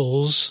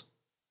those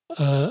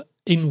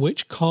in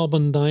which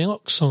carbon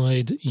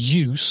dioxide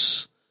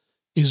use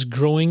is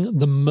growing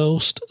the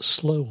most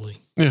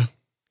slowly. Yeah.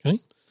 Okay.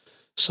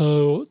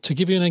 So to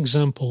give you an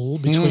example,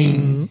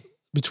 between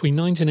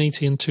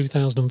 1980 and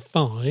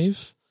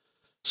 2005,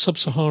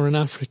 Sub-Saharan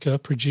Africa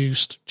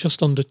produced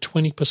just under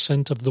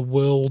 20% of the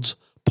world's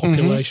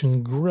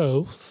population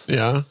growth,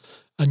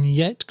 and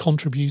yet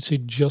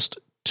contributed just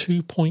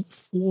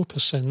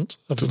 2.4%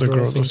 of the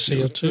growth in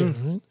CO2.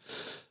 Right?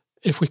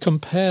 If we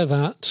compare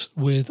that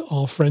with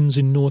our friends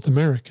in North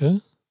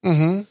America,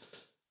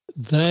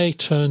 they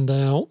turned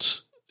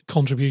out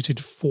contributed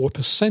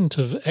 4%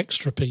 of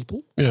extra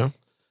people,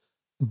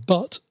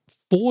 but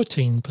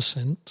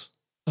 14%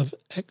 of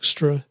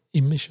extra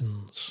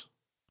emissions.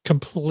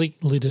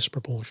 Completely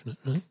disproportionate,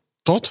 right?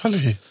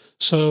 Totally.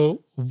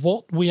 So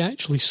what we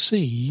actually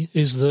see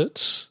is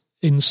that,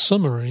 in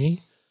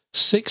summary,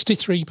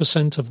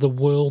 63% of the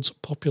world's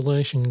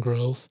population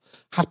growth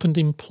happened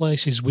in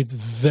places with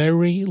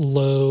very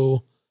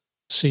low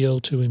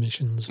CO2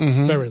 emissions.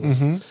 Very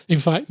low. In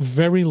fact,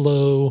 very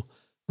low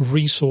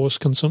resource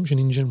consumption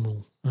in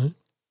general. Right?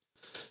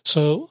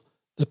 So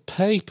the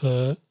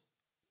paper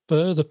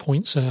further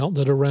points out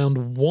that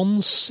around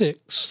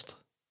 1/6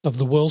 of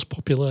the world's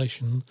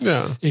population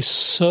is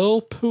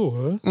so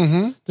poor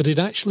that it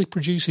actually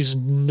produces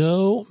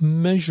no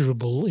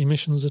measurable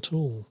emissions at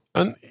all.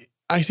 And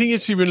I think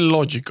it's even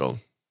logical.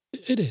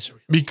 It is.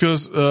 Really.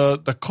 Because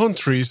the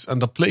countries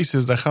and the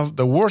places that have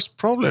the worst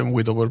problem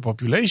with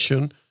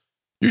overpopulation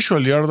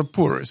usually are the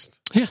poorest.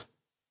 Yeah.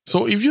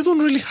 So if you don't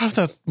really have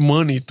that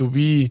money to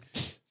be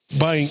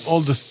buying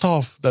all the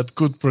stuff that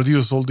could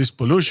produce all this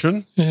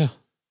pollution,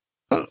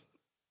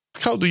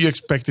 how do you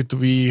expect it to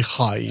be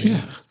high?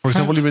 For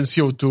example, even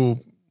CO2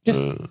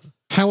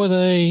 how are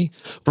they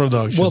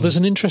production? Well, there's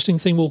an interesting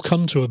thing we'll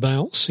come to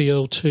about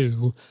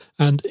CO2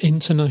 and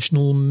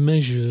international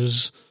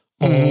measures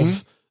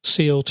of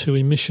CO2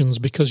 emissions,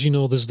 because,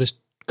 there's this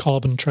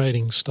carbon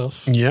trading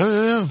stuff.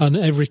 And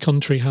every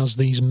country has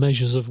these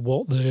measures of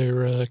what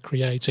they're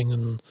creating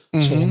and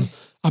so on.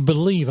 I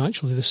believe,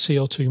 actually, the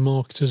CO2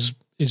 market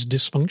is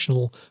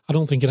dysfunctional. I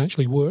don't think it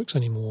actually works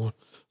anymore.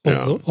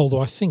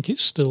 Although I think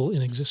it's still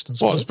in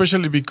existence. Well,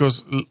 especially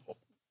because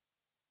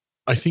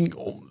I think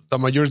the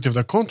majority of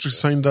the countries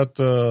signed that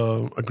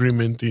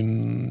agreement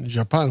in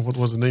Japan. What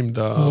was the name?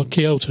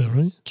 Kyoto,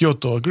 right?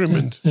 Kyoto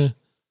Agreement.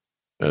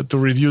 To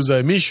reduce the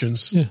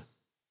emissions.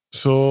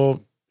 So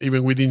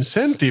even with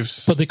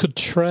incentives. But they could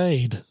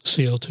trade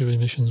CO2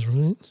 emissions,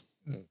 right?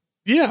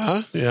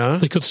 Yeah.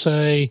 They could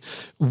say,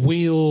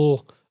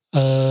 we'll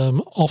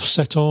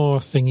offset our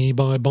thingy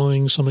by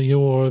buying some of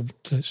your...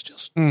 It's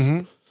just...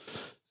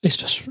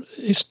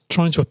 It's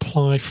trying to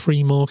apply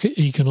free market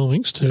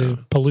economics to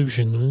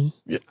pollution. Right?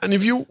 Yeah. And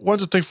if you want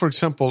to take, for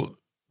example,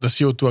 the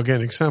CO2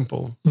 again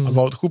example,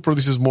 about who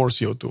produces more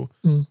CO2,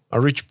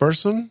 a rich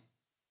person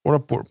or a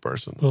poor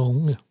person?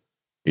 Well,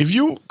 If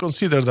you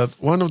consider that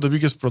one of the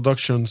biggest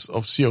productions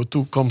of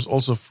CO2 comes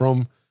also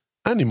from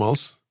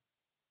animals,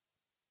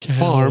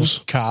 farms,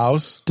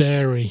 cows,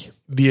 dairy.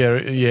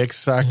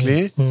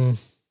 Exactly.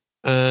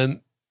 And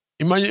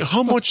imagine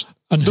how much...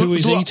 And who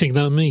is eating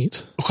that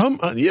meat?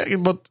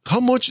 But how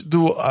much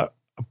do a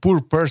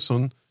poor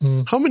person,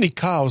 how many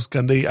cows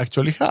can they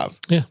actually have?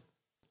 Yeah.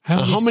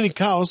 How many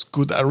cows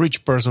could a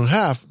rich person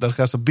have that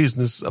has a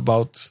business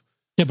about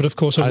but of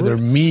course either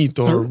meat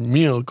or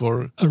milk?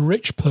 Or a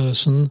rich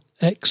person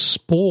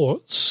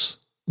exports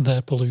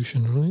their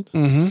pollution, right?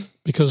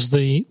 Because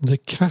the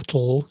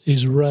cattle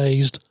is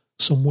raised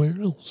somewhere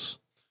else,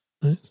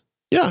 right?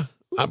 Yeah.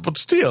 But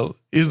still,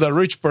 is the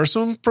rich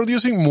person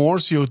producing more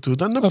CO2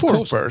 than the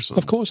poor person?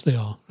 Of course they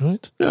are,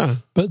 right? Yeah.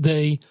 But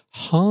they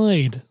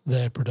hide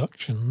their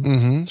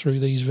production through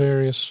these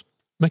various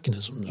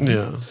mechanisms. Right?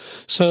 Yeah.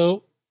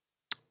 So,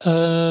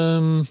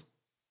 where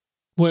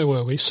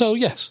were we? So,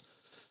 yes,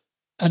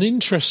 an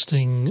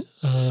interesting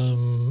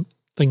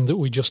thing that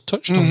we just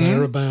touched on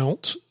there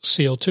about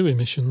CO2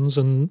 emissions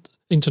and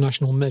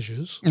international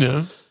measures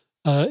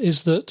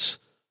is that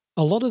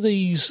a lot of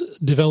these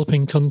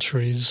developing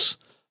countries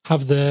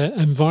have their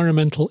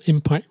environmental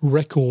impact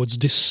records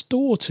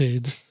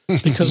distorted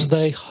because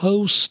they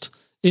host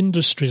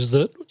industries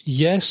that,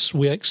 yes,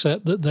 we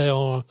accept that they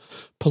are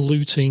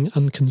polluting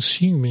and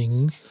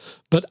consuming,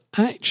 but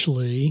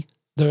actually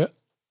they're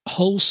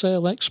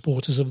wholesale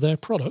exporters of their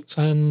products,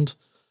 and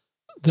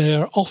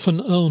they're often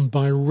owned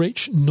by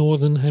rich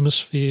Northern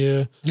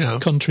Hemisphere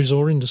countries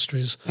or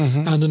industries.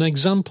 And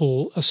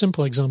a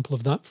simple example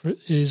of that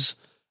is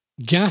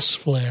gas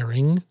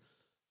flaring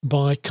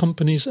by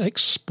companies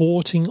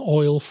exporting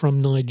oil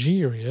from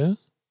Nigeria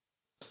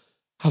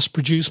has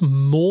produced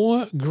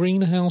more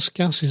greenhouse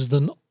gases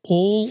than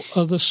all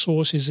other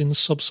sources in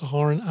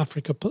sub-Saharan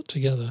Africa put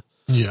together.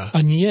 Yeah.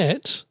 And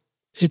yet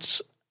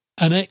it's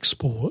an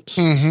export.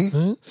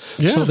 Right?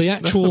 So the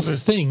actual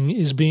thing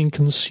is being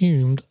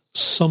consumed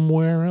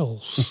somewhere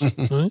else.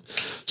 Right?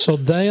 So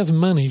they have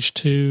managed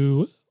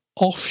to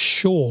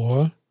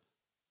offshore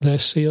their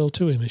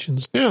CO2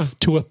 emissions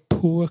to a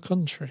poor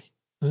country.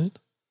 Right?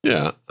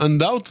 Yeah,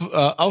 and the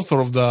author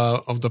of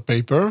the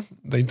paper,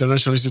 the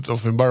International Institute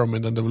of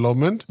Environment and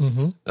Development,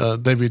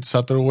 David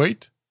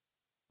Satterthwaite,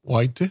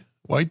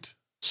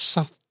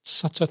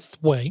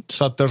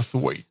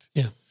 Satterthwaite.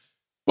 Yeah.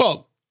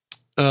 Well,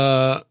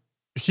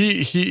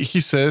 he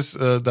says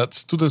that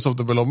students of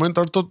development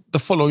are taught the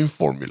following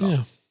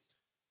formula: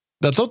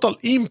 the total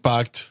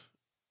impact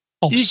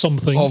of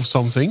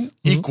something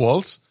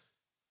equals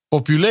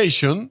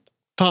population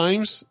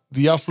times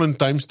the affluent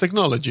times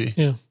technology.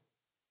 Yeah.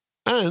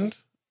 And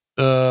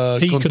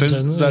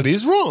that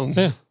is wrong.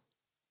 Yeah.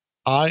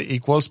 I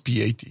equals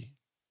PAT.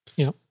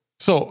 Yeah.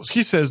 So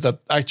he says that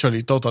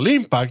actually total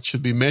impact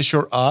should be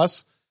measured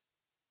as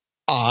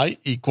I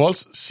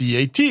equals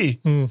CAT,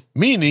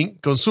 meaning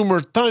consumer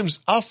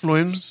times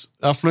affluence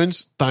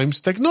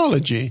times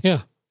technology.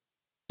 Yeah,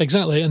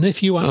 exactly. And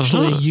if you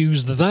actually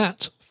use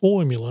that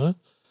formula,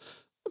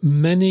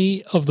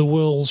 many of the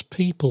world's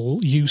people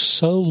use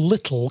so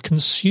little,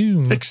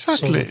 consume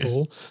so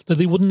little, that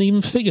they wouldn't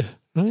even figure,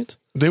 right?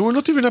 They will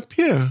not even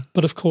appear.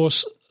 But of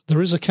course,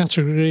 there is a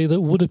category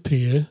that would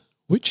appear,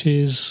 which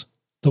is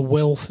the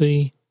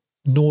wealthy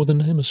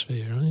Northern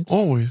Hemisphere, right?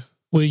 Always.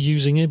 We're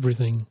using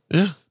everything.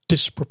 Yeah.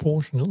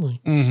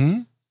 Disproportionately.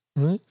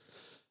 Right?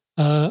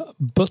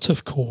 But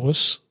of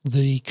course,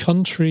 the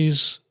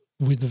countries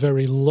with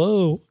very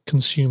low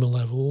consumer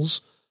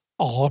levels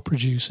are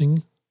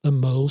producing the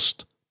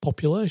most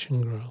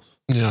population growth.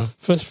 Yeah.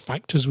 For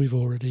factors we've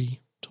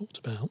already talked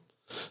about.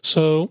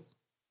 So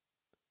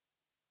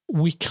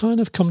we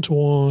kind of come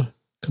to our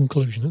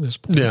conclusion at this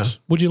point. Yeah.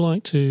 Would you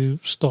like to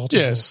start?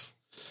 Yes.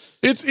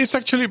 It's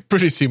actually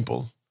pretty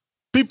simple.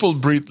 People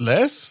breathe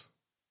less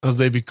as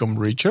they become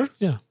richer.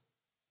 Yeah.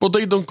 But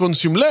they don't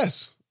consume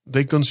less.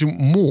 They consume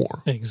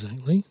more.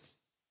 Exactly.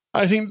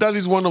 I think that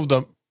is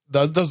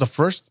that's the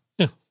first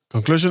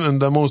conclusion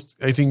and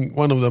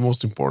one of the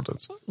most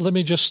important. Let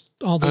me just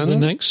add the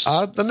next.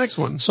 Add the next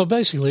one. So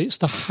basically it's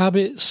the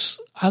habits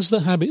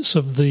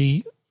of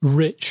the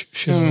rich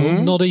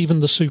show, not even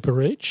the super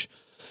rich.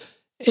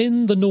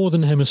 In the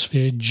Northern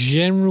Hemisphere,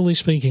 generally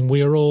speaking,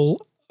 we are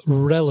all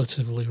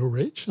relatively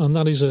rich, and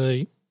that is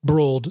a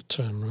broad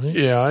term, right?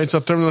 Yeah, it's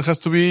a term that has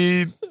to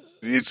be...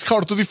 It's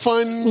hard to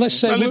define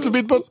a little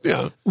bit, but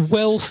yeah.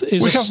 Wealth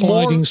is a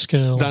sliding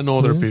scale. Than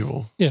other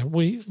people. Yeah,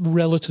 we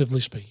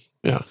relatively speak.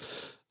 Yeah.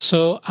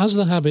 So as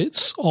the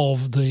habits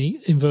of the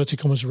inverted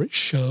commas rich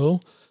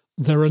show,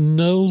 there are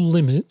no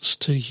limits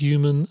to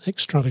human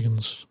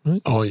extravagance,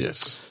 right? Oh,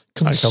 yes.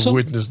 I have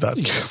witnessed that.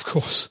 Yeah, of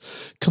course.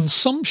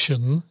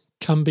 Consumption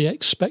can be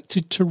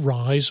expected to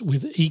rise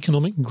with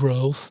economic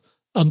growth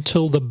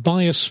until the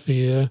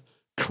biosphere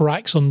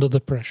cracks under the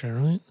pressure,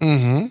 right?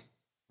 Mm-hmm.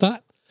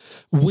 That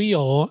we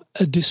are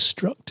a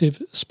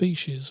destructive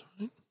species,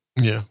 right?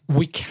 Yeah.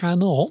 We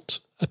cannot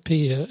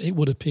it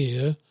would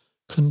appear,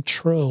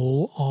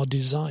 control our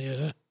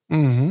desire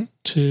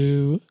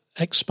to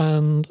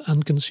expand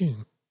and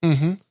consume.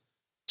 Mm-hmm.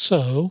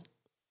 So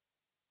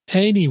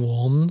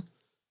anyone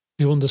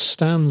who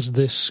understands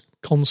this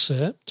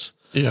concept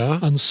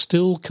and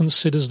still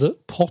considers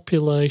that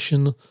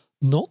population,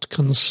 not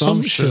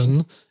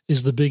consumption,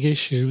 is the big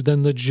issue,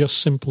 then they're just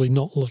simply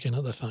not looking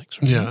at the facts.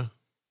 Right?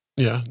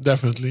 Yeah,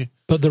 definitely.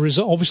 But there is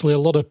obviously a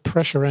lot of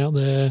pressure out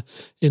there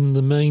in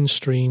the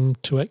mainstream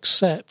to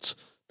accept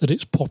that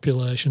it's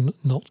population,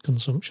 not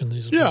consumption.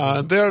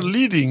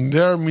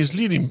 They're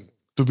misleading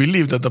to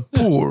believe that the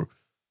poor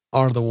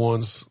are the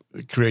ones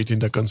creating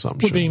the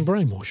consumption. We're being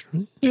brainwashed,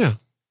 right? Yeah.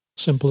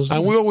 Simple as that.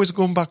 And we always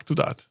go back to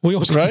that.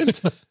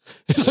 Right?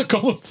 It's a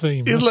common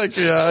theme. It's like,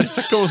 it's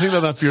a common thing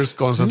that appears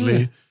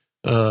constantly.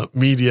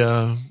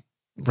 Media,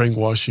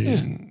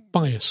 brainwashing.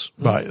 Bias.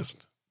 Right?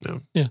 Biased.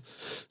 Yeah.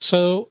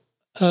 So,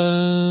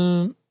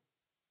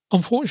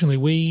 unfortunately,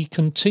 we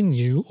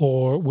continue,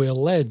 or we're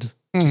led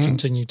to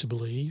continue to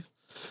believe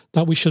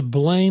that we should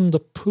blame the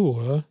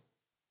poor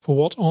for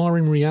what are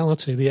in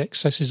reality the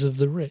excesses of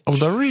the rich. Of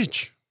the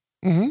rich.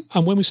 Mm-hmm.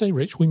 And when we say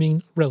rich, we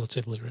mean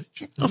relatively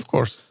rich. Of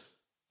course.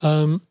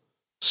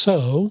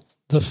 So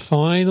the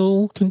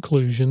final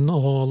conclusion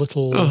of our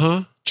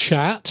little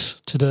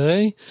chat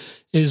today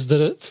is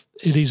that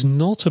it is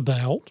not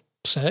about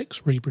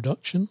sex,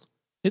 reproduction.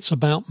 It's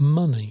about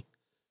money.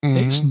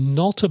 It's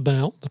not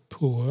about the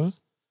poor.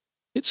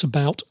 It's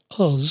about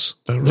us,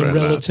 the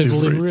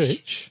relatively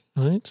rich,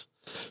 right?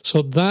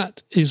 So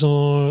that is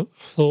our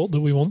thought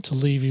that we want to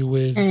leave you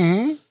with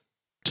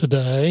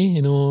today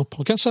in our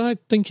podcast. I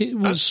think it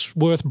was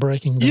worth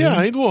breaking down.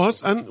 Yeah, it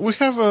was. And we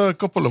have a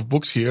couple of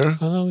books here.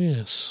 Oh,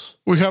 yes.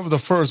 We have the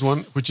first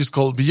one, which is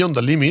called Beyond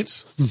the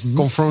Limits,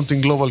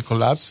 Confronting Global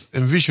Collapse,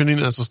 Envisioning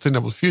a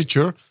Sustainable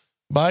Future,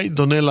 by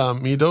Donella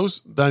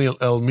Meadows, Daniel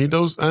L.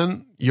 Meadows,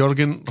 and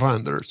Jorgen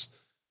Randers.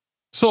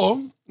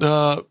 So,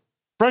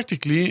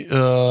 practically,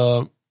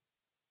 the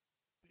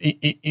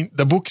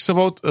book is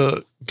about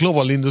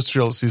global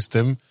industrial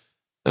system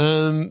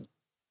and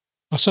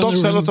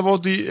talks a lot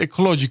about the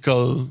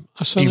ecological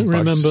I certainly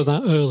impacts. Remember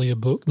that earlier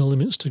book, The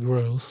Limits to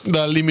Growth.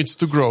 The Limits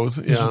to Growth,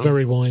 It's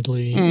very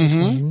widely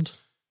acclaimed.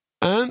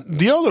 And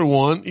the other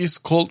one is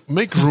called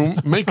Make Room,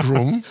 Make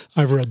Room.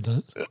 I've read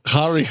that.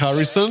 Harry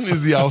Harrison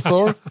is the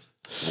author.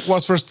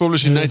 Was first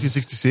published in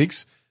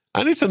 1966.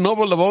 And it's a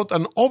novel about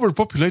an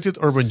overpopulated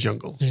urban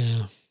jungle.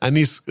 Yeah. And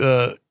it's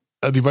a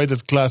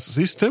divided class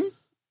system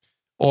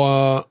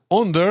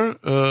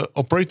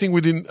operating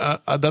within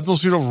an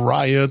atmosphere of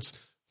riots,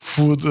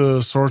 food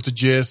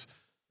shortages,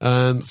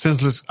 and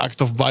senseless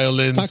act of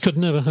violence. That could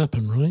never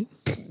happen, right?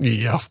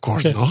 Yeah, of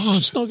course not.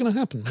 It's not going to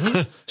happen,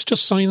 right? It's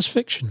just science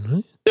fiction,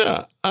 right?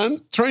 Yeah,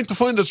 and trying to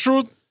find the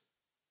truth.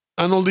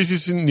 And all this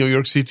is in New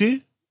York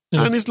City.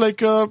 Yeah. And it's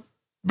like a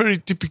very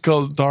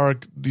typical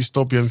dark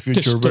dystopian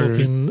future.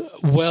 Dystopian,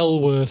 well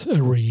worth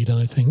a read,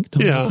 I think.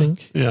 Don't you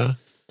think? Yeah.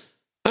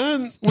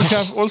 And we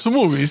have also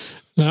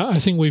movies. Now, I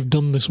think we've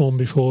done this one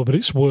before, but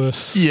it's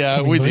worth.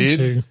 Yeah, we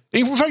did.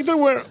 In fact,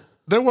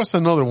 there was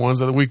another ones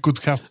that we could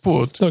have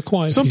put.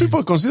 Some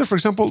people consider, for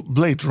example,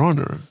 Blade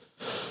Runner.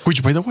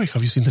 Which, by the way,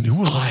 have you seen the new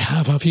one? I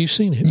have. Have you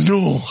seen it?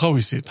 No. How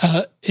is it?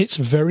 It's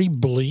very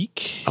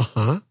bleak.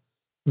 Uh-huh.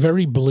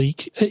 Very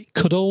bleak. It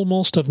could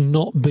almost have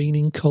not been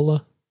in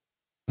colour.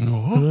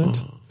 No.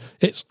 Right?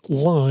 It's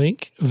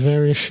like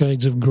various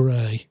shades of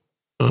grey.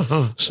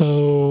 Uh-huh.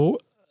 So,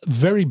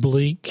 very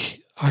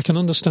bleak. I can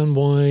understand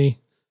why,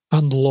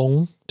 and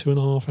long,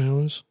 2.5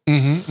 hours.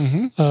 Mm-hmm,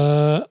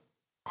 mm-hmm.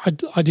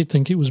 I did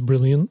think it was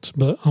brilliant,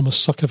 but I'm a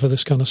sucker for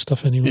this kind of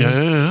stuff anyway.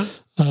 Yeah.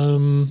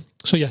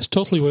 So yes,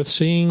 totally worth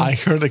seeing. I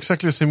heard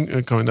exactly the same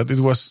comment, that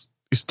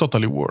it's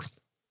totally worth.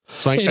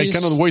 So I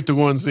cannot wait to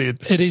go and see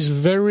it. It is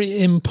very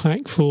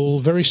impactful,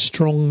 very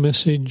strong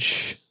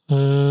message.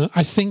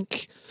 I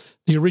think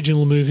the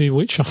original movie,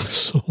 which I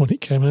saw when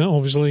it came out,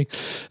 obviously,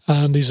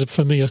 and is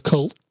for me a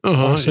cult.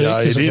 Classic,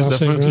 yeah, it is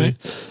definitely.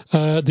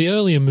 Right? The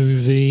earlier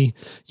movie,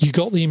 you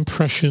got the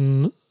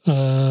impression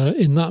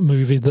in that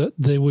movie that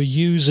they were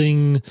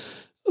using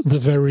the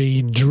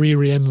very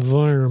dreary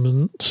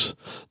environment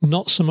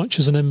not so much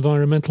as an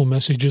environmental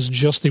message as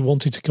just they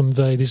wanted to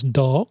convey this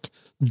dark,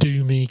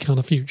 doomy kind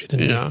of future.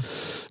 Yeah.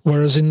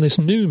 Whereas in this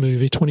new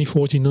movie,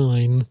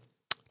 2049,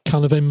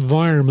 kind of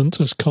environment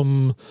has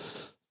come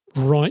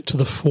right to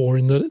the fore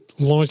in that,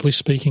 largely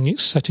speaking,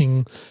 it's set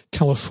in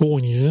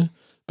California,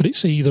 but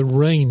it's either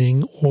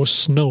raining or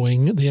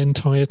snowing the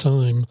entire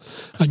time.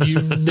 And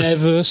you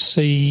never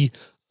see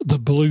the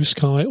blue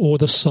sky or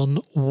the sun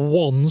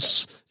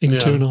once in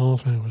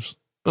 2.5 hours.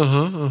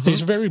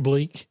 It's very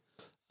bleak.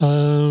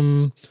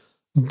 But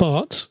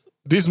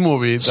this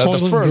movie,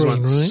 the first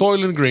one, right?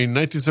 Soylent Green,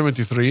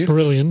 1973.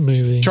 Brilliant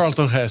movie.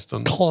 Charlton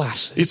Heston.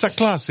 Classic. It's a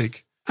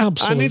classic.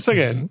 Absolutely. And it's,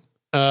 again,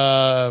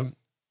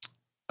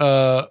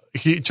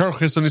 Charlton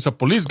Heston is a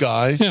police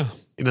guy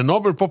in an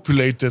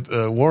overpopulated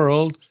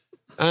world,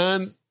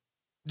 and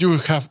you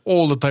have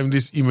all the time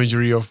this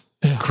imagery of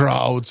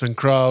crowds and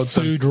crowds.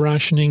 Food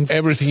rationing.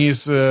 Everything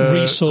is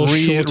resource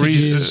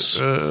shortages.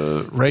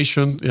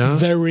 Rationed,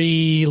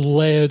 Very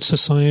layered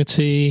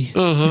society. You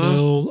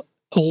know,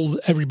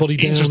 everybody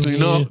down Interestingly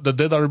here. enough, the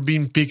dead are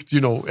being picked,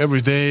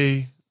 every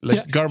day,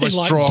 like garbage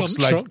trucks.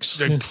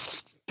 And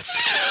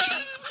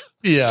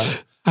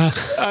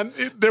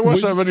there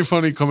was a very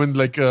funny comment,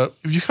 like,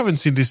 if you haven't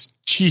seen this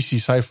cheesy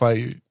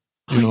sci-fi,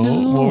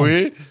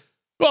 movie,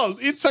 well,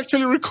 it's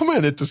actually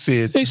recommended to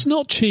see it. It's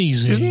not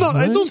cheesy. It's not.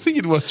 Right? I don't think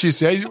it was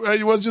cheesy.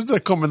 It was just a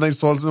comment I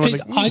saw.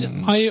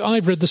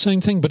 I've read the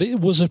same thing, but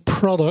it was a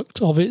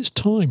product of its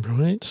time,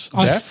 right?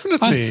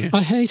 Definitely.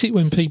 I hate it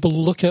when people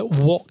look at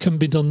what can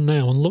be done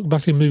now and look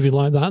back at a movie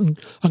like that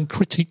and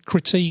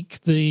critique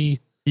the...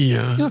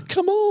 Yeah.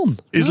 Come on.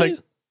 It's like,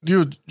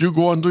 dude, you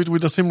go and do it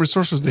with the same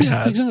resources they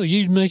had. Exactly.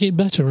 You'd make it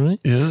better, right?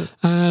 Yeah.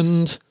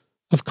 And,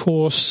 of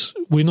course,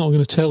 we're not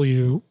going to tell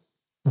you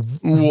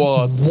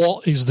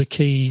what is the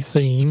key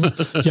theme.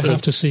 You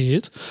have to see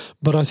it.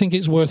 But I think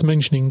it's worth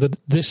mentioning that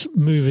this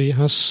movie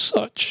has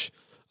such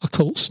a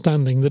cult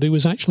standing that it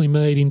was actually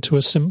made into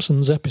a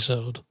Simpsons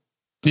episode.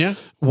 Yeah.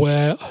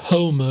 Where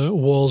Homer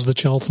was the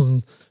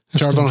Charlton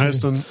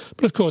Heston.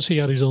 But, of course, he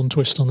had his own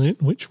twist on it,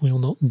 which we'll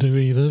not do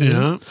either.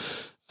 Yeah.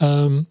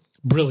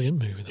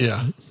 Brilliant movie.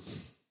 Yeah.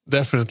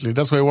 Definitely.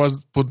 That's why it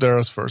was put there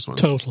as first one.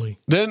 Totally.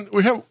 Then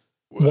we have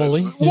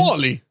WALL-E.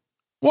 WALL-E.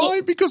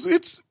 Why? Because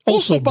it's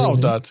also about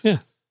brilliant. that. Yeah.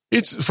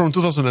 It's from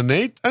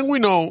 2008, and we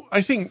know,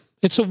 I think...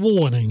 It's a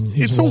warning.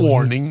 It's a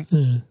warning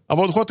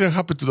about what can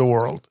happen to the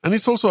world. And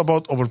it's also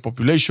about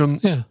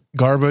overpopulation,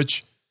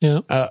 garbage,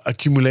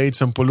 accumulates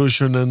and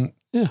pollution, and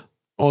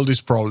all these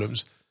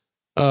problems.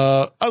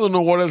 I don't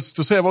know what else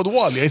to say about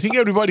WALL-E. I think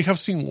everybody have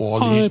seen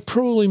WALL-E.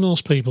 Probably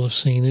most people have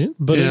seen it,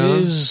 but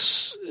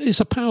it's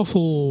a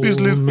powerful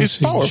message. It's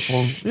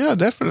powerful. Yeah,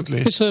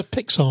 definitely. It's a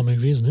Pixar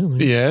movie,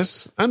 isn't it?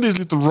 Yes. And this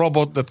little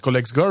robot that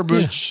collects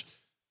garbage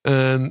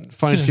and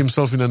finds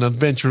himself in an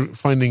adventure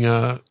finding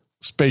a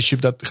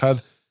spaceship that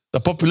had the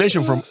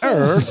population from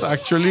Earth,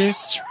 actually.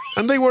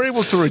 And they were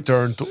able to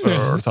return to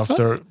Earth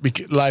after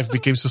life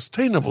became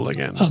sustainable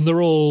again. And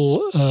they're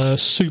all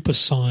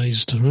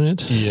supersized,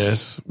 right?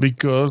 Yes,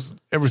 because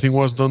everything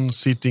was done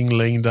sitting,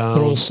 laying down.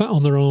 They're all sat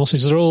on their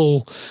arses. They're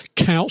all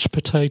couch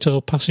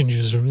potato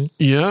passengers, right?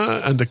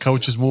 Yeah, and the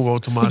couches move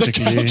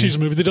automatically. The couches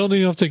move. They don't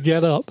even have to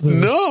get up. Though.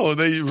 No,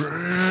 they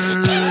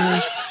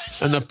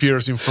and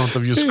appears in front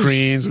of your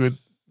screens with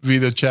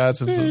video chats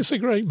and so. It's a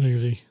great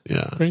movie.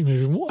 Yeah, great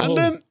movie. And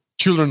then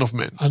Children of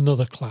Men.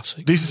 Another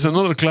classic. This is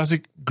another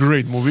classic,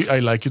 great movie. I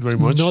like it very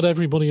much. Not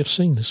everybody have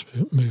seen this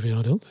movie,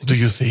 I don't think. Do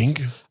you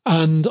think?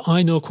 And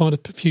I know quite a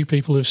few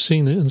people who've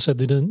seen it and said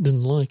they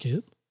didn't like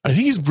it. I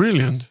think it's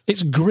brilliant.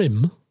 It's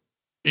grim.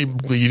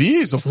 It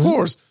is, of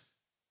course.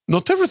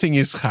 Not everything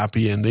is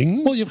happy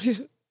ending. Well,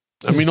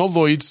 I mean,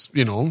 although it's,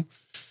 but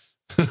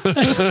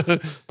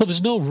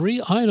there's no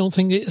I don't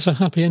think it's a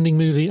happy ending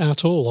movie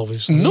at all,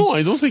 obviously. No,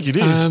 I don't think it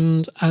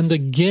is. And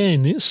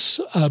again,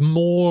 it's a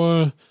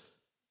more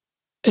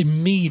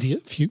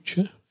immediate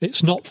future.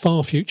 It's not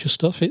far future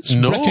stuff. It's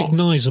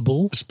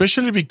recognizable.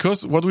 Especially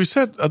because what we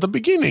said at the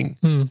beginning,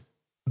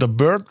 the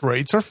birth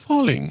rates are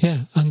falling.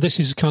 Yeah, and this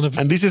is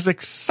And this is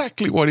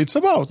exactly what it's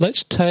about.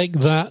 Let's take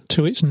that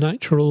to its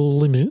natural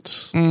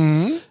limits.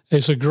 Mm-hmm.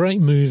 It's a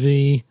great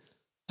movie,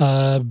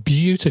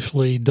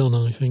 beautifully done,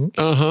 I think.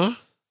 And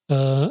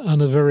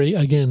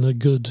a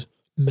good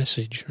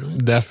message. Right?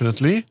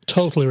 Definitely.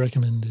 Totally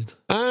recommended.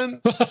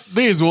 And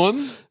this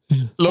one,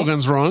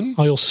 Logan's Run.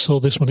 I also saw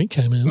this when it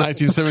came out.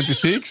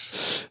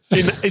 1976.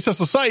 It's a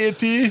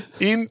society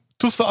in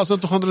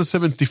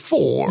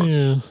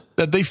 2274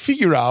 that they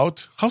figure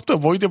out how to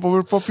avoid the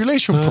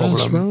overpopulation problem.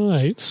 That's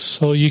right.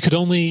 So you could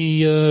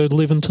only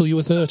live until you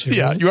were 30.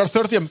 Yeah, right? you are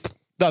 30 and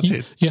that's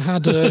it. You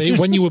had,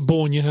 when you were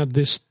born, you had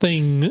this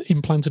thing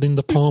implanted in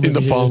the palm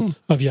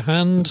of your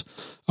hand.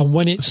 And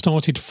when it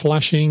started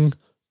flashing,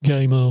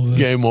 game over.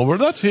 Game over.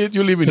 That's it.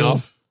 You live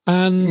enough.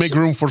 And make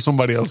room for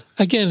somebody else.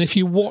 Again, if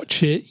you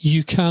watch it,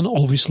 you can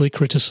obviously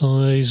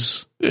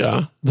criticize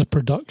the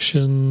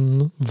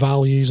production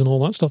values and all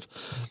that stuff.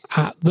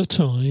 At the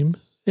time,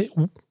 it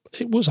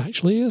was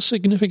actually a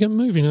significant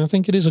movie, and I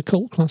think it is a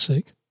cult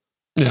classic.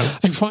 Yeah.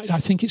 In fact, I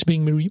think it's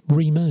being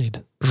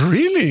remade.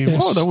 Really?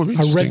 Yes. Oh, that would be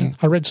interesting.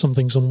 I read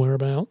something somewhere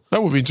about.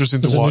 That would be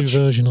interesting to watch. There's a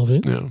new version of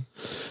it. Yeah.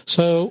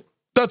 So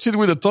that's it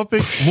with the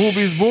topic: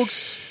 movies,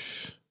 books,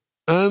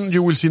 and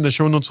you will see in the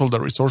show notes all the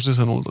resources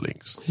and all the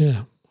links.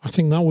 Yeah. I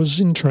think that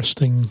was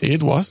interesting.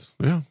 It was,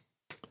 yeah.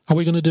 Are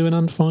we going to do an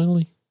and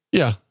finally?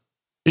 Yeah.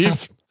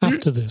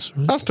 After this,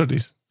 right? After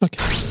this.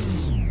 Okay.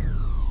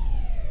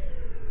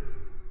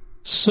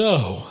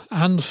 So,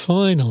 and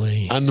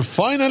finally. And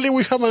finally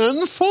we have an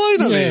and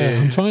finally.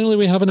 Yeah, and finally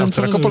we have an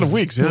After a couple of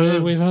weeks, yeah.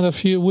 We've had a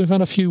few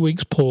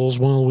weeks pause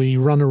while we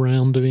run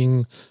around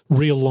doing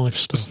real life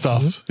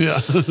stuff.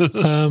 Yeah.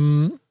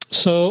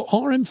 So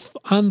our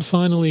and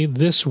finally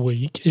this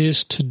week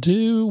is to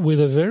do with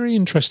a very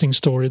interesting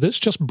story that's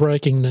just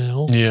breaking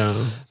now. Yeah.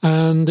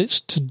 And it's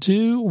to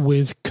do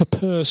with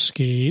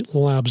Kaspersky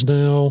Labs.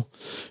 Now,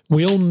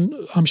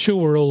 I'm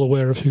sure we're all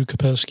aware of who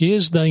Kaspersky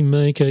is. They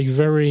make a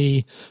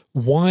very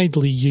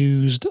widely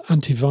used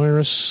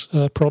antivirus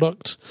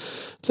product.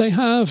 They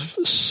have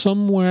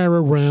somewhere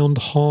around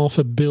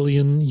 500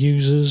 million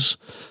users.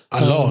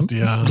 A lot,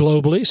 yeah.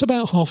 Globally, it's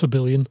about 500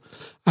 million.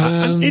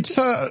 And it's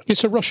a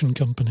Russian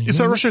company.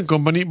 It's a Russian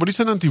company, but it's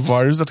an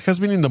antivirus that has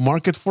been in the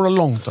market for a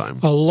long time.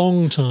 A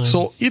long time.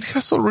 So it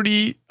has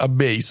already a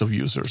base of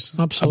users.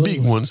 Absolutely. A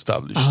big one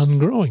established. And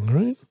growing,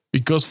 right?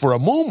 Because for a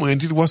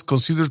moment, it was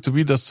considered to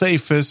be the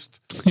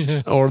safest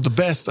or the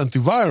best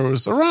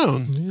antivirus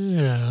around.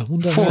 Yeah.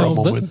 Wonder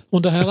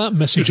how that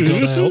message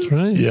got out,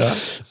 right? Yeah.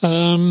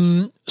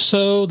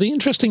 So the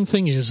interesting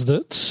thing is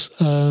that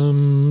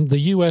the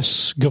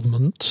US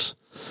government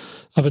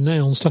have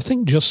announced, I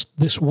think just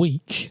this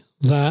week,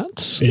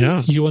 that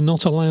you are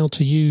not allowed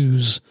to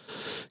use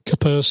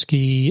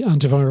Kaspersky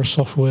antivirus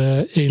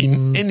software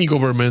in any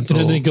government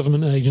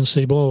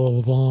agency, blah,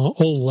 blah, blah,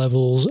 all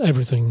levels,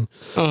 everything.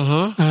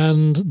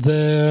 And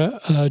their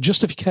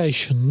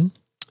justification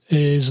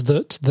is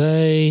that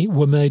they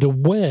were made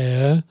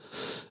aware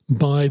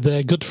by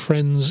their good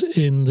friends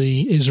in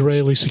the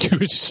Israeli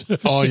security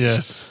services. Oh,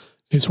 yes.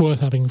 It's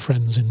worth having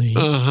friends in the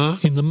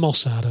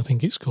Mossad, I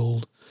think it's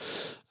called.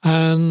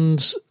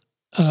 And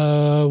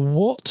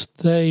what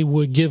they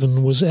were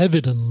given was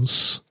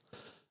evidence,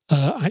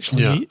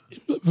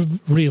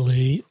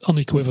 really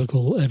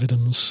unequivocal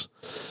evidence,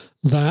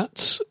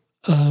 that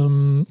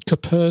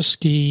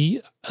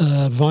Kaspersky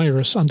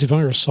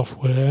antivirus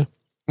software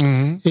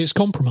is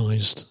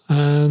compromised,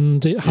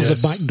 and it has a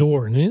back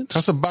door in it. It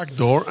has a back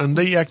door, and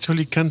they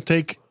actually can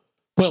take...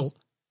 Well,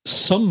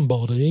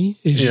 somebody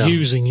is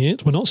using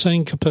it. We're not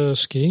saying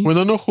Kaspersky. We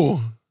don't know who.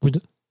 But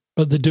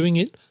they're doing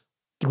it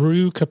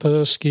through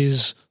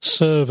Kaspersky's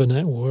server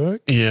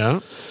network.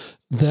 Yeah.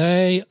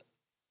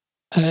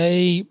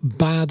 A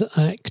bad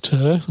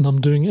actor, and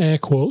I'm doing air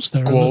quotes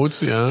there.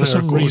 Quotes, yeah. For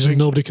some reason,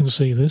 nobody can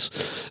see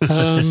this.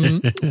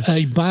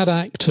 A bad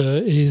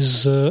actor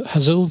has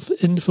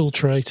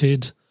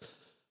infiltrated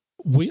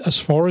as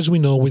far as we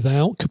know,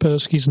 without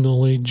Kaspersky's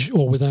knowledge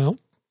or without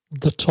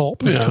the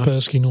top of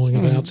Kaspersky knowing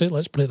about it,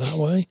 let's put it that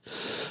way,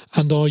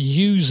 and are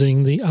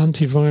using the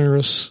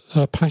antivirus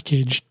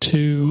package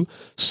to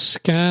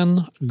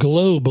scan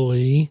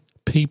globally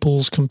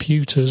people's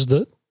computers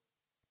that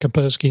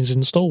Kaspersky is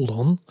installed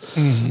on,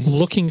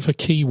 looking for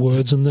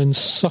keywords and then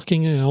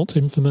sucking out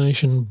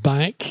information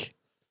back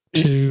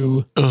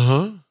to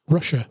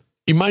Russia.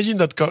 Imagine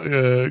that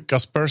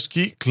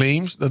Kaspersky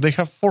claims that they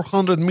have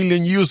 400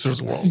 million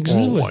users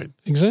worldwide.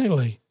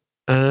 Exactly.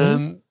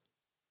 And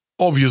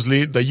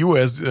obviously the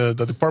US,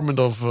 the Department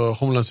of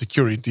Homeland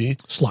Security...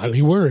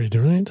 Slightly worried,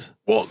 right?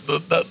 Well,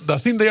 the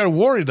thing they are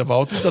worried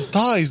about is the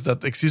ties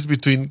that exist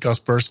between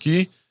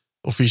Kaspersky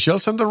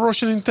officials and the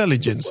Russian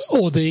intelligence.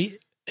 Or the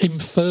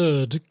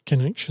inferred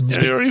connections.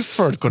 Yeah,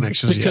 inferred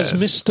connections, because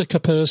Mr.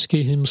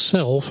 Kaspersky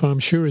himself, I'm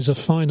sure is a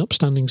fine,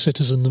 upstanding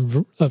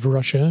citizen of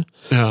Russia,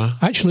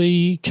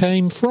 actually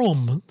came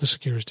from the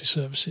security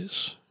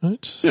services,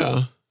 right?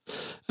 Yeah.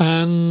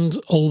 And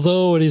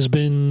although it has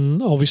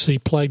been obviously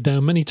played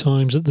down many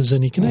times that there's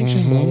any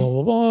connection, blah, blah,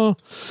 blah, blah,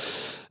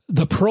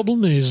 the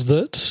problem is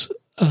that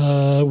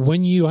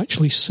when you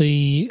actually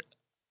see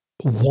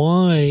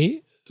why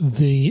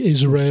the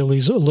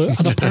Israelis alert,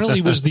 and apparently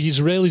it was the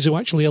Israelis who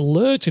actually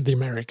alerted the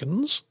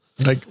Americans.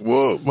 Like,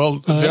 whoa, well,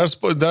 they're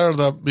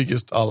the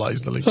biggest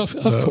allies. Of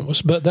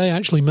course, but they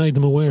actually made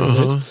them aware of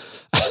it.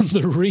 And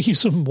the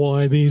reason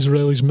why the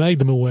Israelis made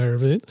them aware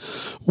of it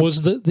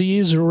was that the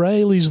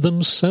Israelis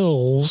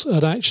themselves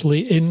had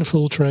actually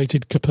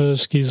infiltrated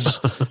Kaspersky's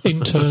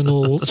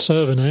internal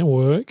server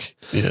network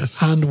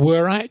and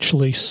were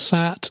actually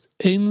sat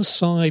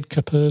inside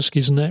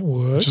Kaspersky's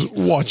network. Just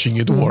watching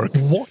it work.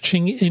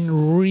 Watching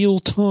in real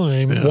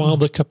time while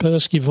the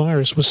Kaspersky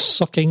virus was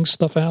sucking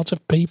stuff out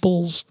of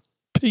people's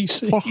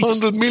PCs.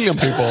 400 million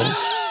people.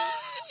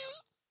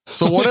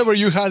 So whatever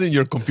you had in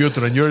your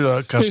computer and you're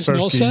a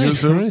Kaspersky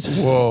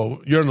user, whoa,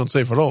 you're not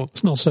safe at all.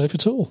 It's not safe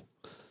at all.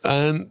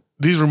 And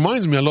this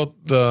reminds me a lot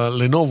the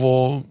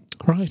Lenovo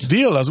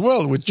deal as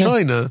well with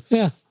China.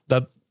 Yeah.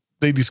 That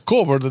they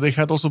discovered that they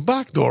had also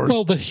backdoors.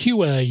 Well, the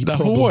Huawei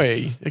problem.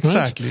 Huawei,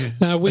 exactly. Right?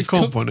 Now, we've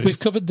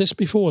covered this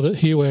before, that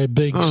Huawei,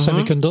 big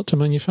semiconductor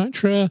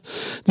manufacturer,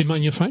 they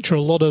manufacture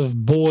a lot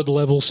of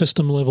board-level,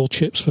 system-level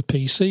chips for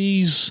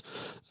PCs,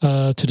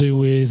 to do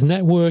with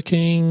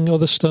networking,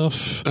 other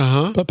stuff,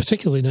 but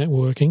particularly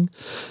networking.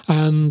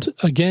 And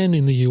again,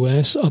 in the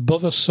US,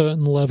 above a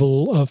certain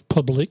level of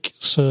public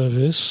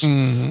service,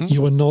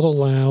 you are not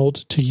allowed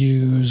to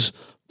use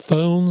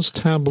phones,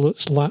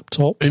 tablets,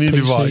 laptops, PCs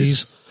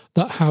device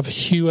that have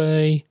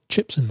Huawei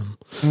chips in them.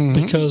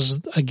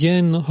 Because,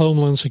 again,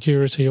 Homeland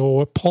Security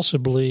or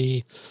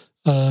possibly,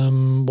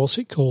 what's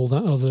it called,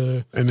 that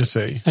other...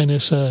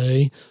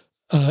 NSA,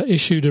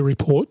 issued a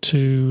report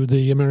to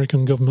the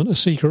American government, a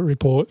secret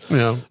report,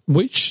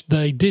 which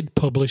they did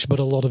publish, but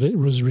a lot of it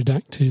was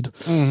redacted,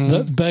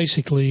 that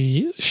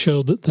basically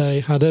showed that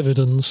they had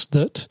evidence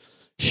that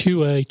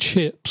Huawei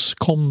chips,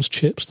 comms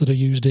chips that are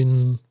used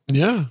in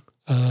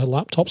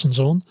laptops and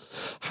so on,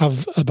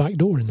 have a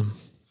backdoor in them.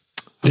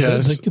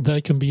 Yes.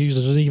 They can be used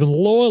at an even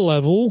lower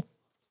level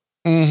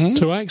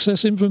to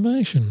access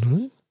information,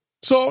 right?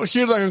 So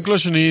here the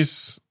conclusion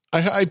is,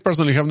 I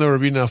personally have never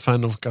been a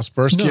fan of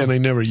Kaspersky and I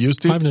never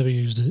used it. I've never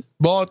used it.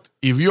 But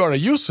if you are a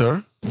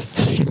user...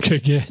 Think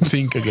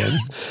again.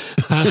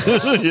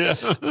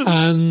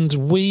 And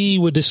we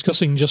were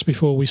discussing just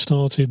before we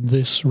started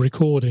this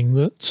recording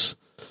that,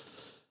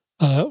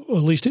 at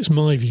least it's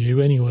my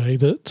view anyway,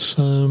 that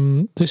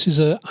this is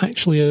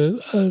actually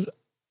a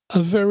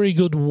very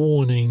good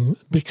warning,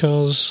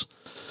 because...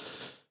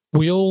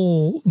 we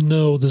all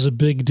know there's a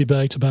big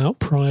debate about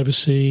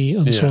privacy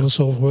and so on and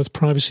so forth,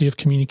 privacy of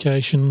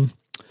communication.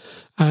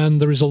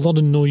 And there is a lot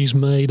of noise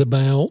made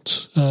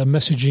about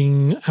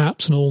messaging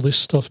apps and all this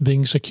stuff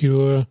being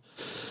secure.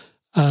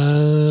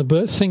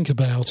 But think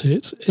about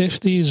it. If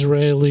the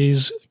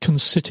Israelis can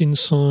sit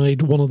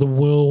inside one of the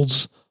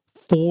world's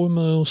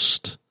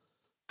foremost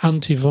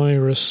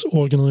antivirus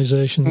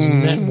organizations'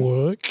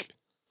 network,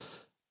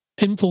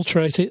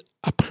 infiltrate it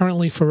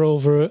apparently for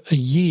over a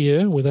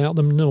year without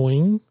them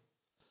knowing,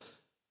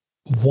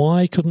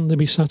 why couldn't they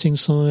be sat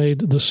inside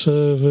the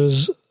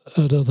servers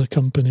at other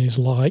companies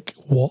like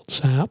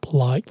WhatsApp,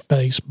 like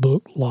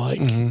Facebook,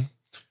 like...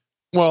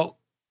 Well,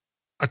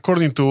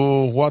 according to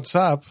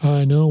WhatsApp...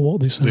 I know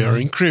what they say. They are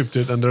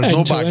encrypted and there's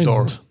no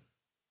backdoor.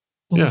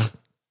 Well,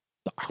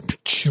 I'm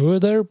sure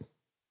they're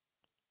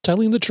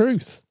telling the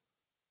truth.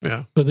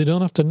 Yeah. But they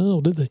don't have to know,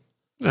 do they?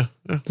 Yeah.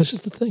 This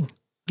is the thing.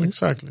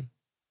 Exactly.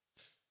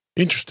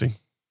 Interesting.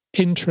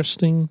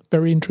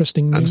 Very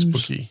interesting news.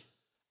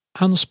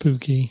 And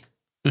spooky.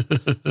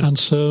 And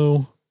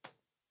so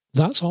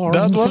that's our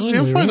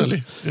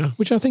finally. Yeah.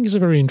 Which I think is a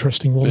very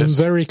interesting one and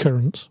very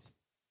current.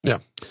 Yeah.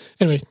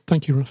 Anyway,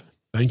 thank you, Rafa.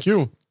 Thank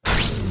you.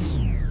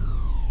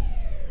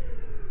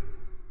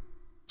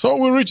 So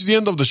we reached the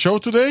end of the show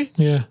today.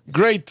 Yeah.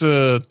 Great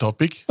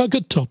topic. A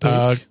good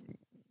topic.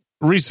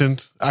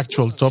 recent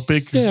actual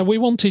topic. Yeah, we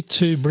wanted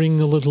to bring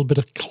a little bit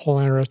of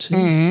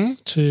clarity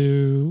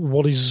to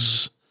what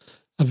is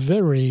a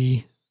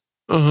very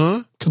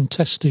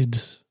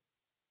contested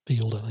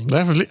field, I think.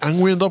 Definitely.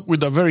 And we end up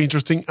with a very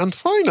interesting, and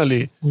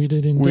finally, we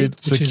did indeed, with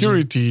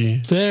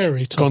security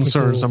very topical,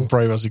 concerns and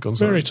privacy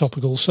concerns. Very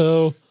topical.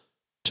 So,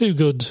 two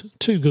good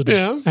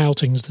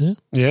outings there.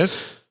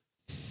 Yes.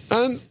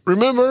 And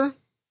remember,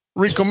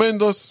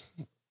 recommend us.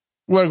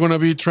 We're going to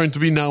be trying to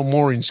be now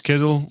more in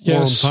schedule,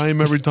 more on time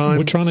every time.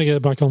 We're trying to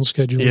get back on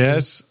schedule.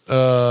 Yes.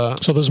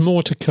 So there's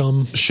more to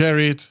come. Share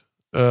it.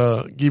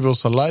 Give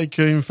us a like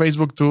in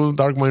Facebook too,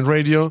 Dark Mind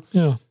Radio.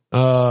 Yeah.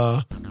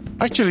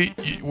 Actually,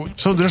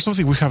 so there's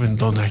something we haven't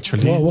done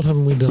actually. Well, what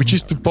haven't we done? Which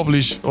is to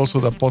publish also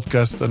the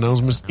podcast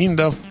announcements in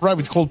the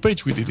rabbit hole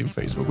page we did in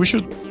Facebook. We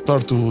should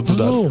start to do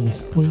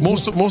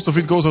that. Most of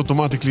it goes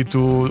automatically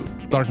to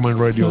Dark Mind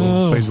Radio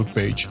Facebook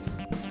page.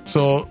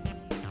 So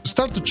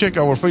start to check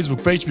our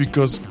Facebook page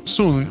because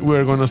soon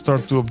we're going to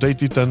start to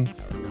update it, and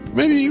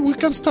maybe we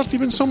can start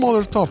even some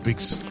other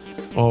topics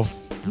of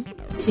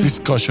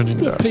discussion in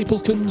there. People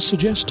can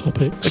suggest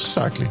topics.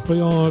 Exactly. We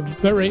are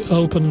very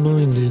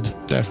open-minded.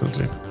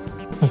 Definitely.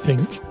 I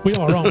think. We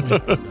are, aren't we?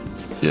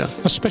 Yeah.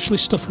 Especially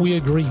stuff we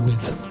agree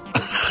with.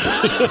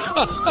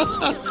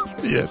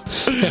 Yes.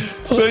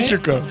 Thank you,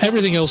 Carl.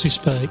 Everything else is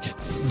fake.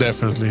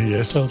 Definitely,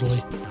 yes.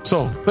 Totally.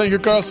 So, thank you,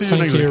 Carl. See you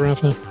next week. Thank you,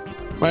 Rafa.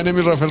 My name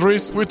is Rafael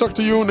Ruiz. We talk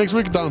to you next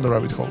week down the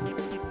rabbit hole.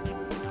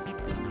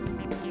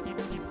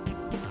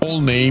 All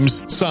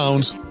names,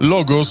 sounds,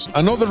 logos,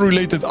 and other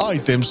related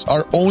items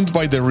are owned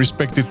by their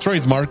respective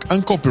trademark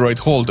and copyright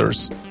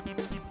holders.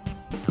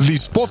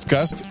 This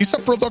podcast is a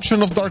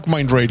production of Dark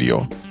Mind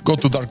Radio. Go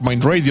to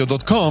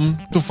darkmindradio.com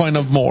to find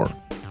out more.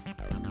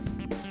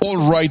 All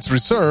rights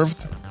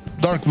reserved.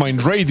 Dark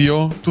Mind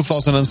Radio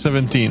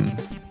 2017.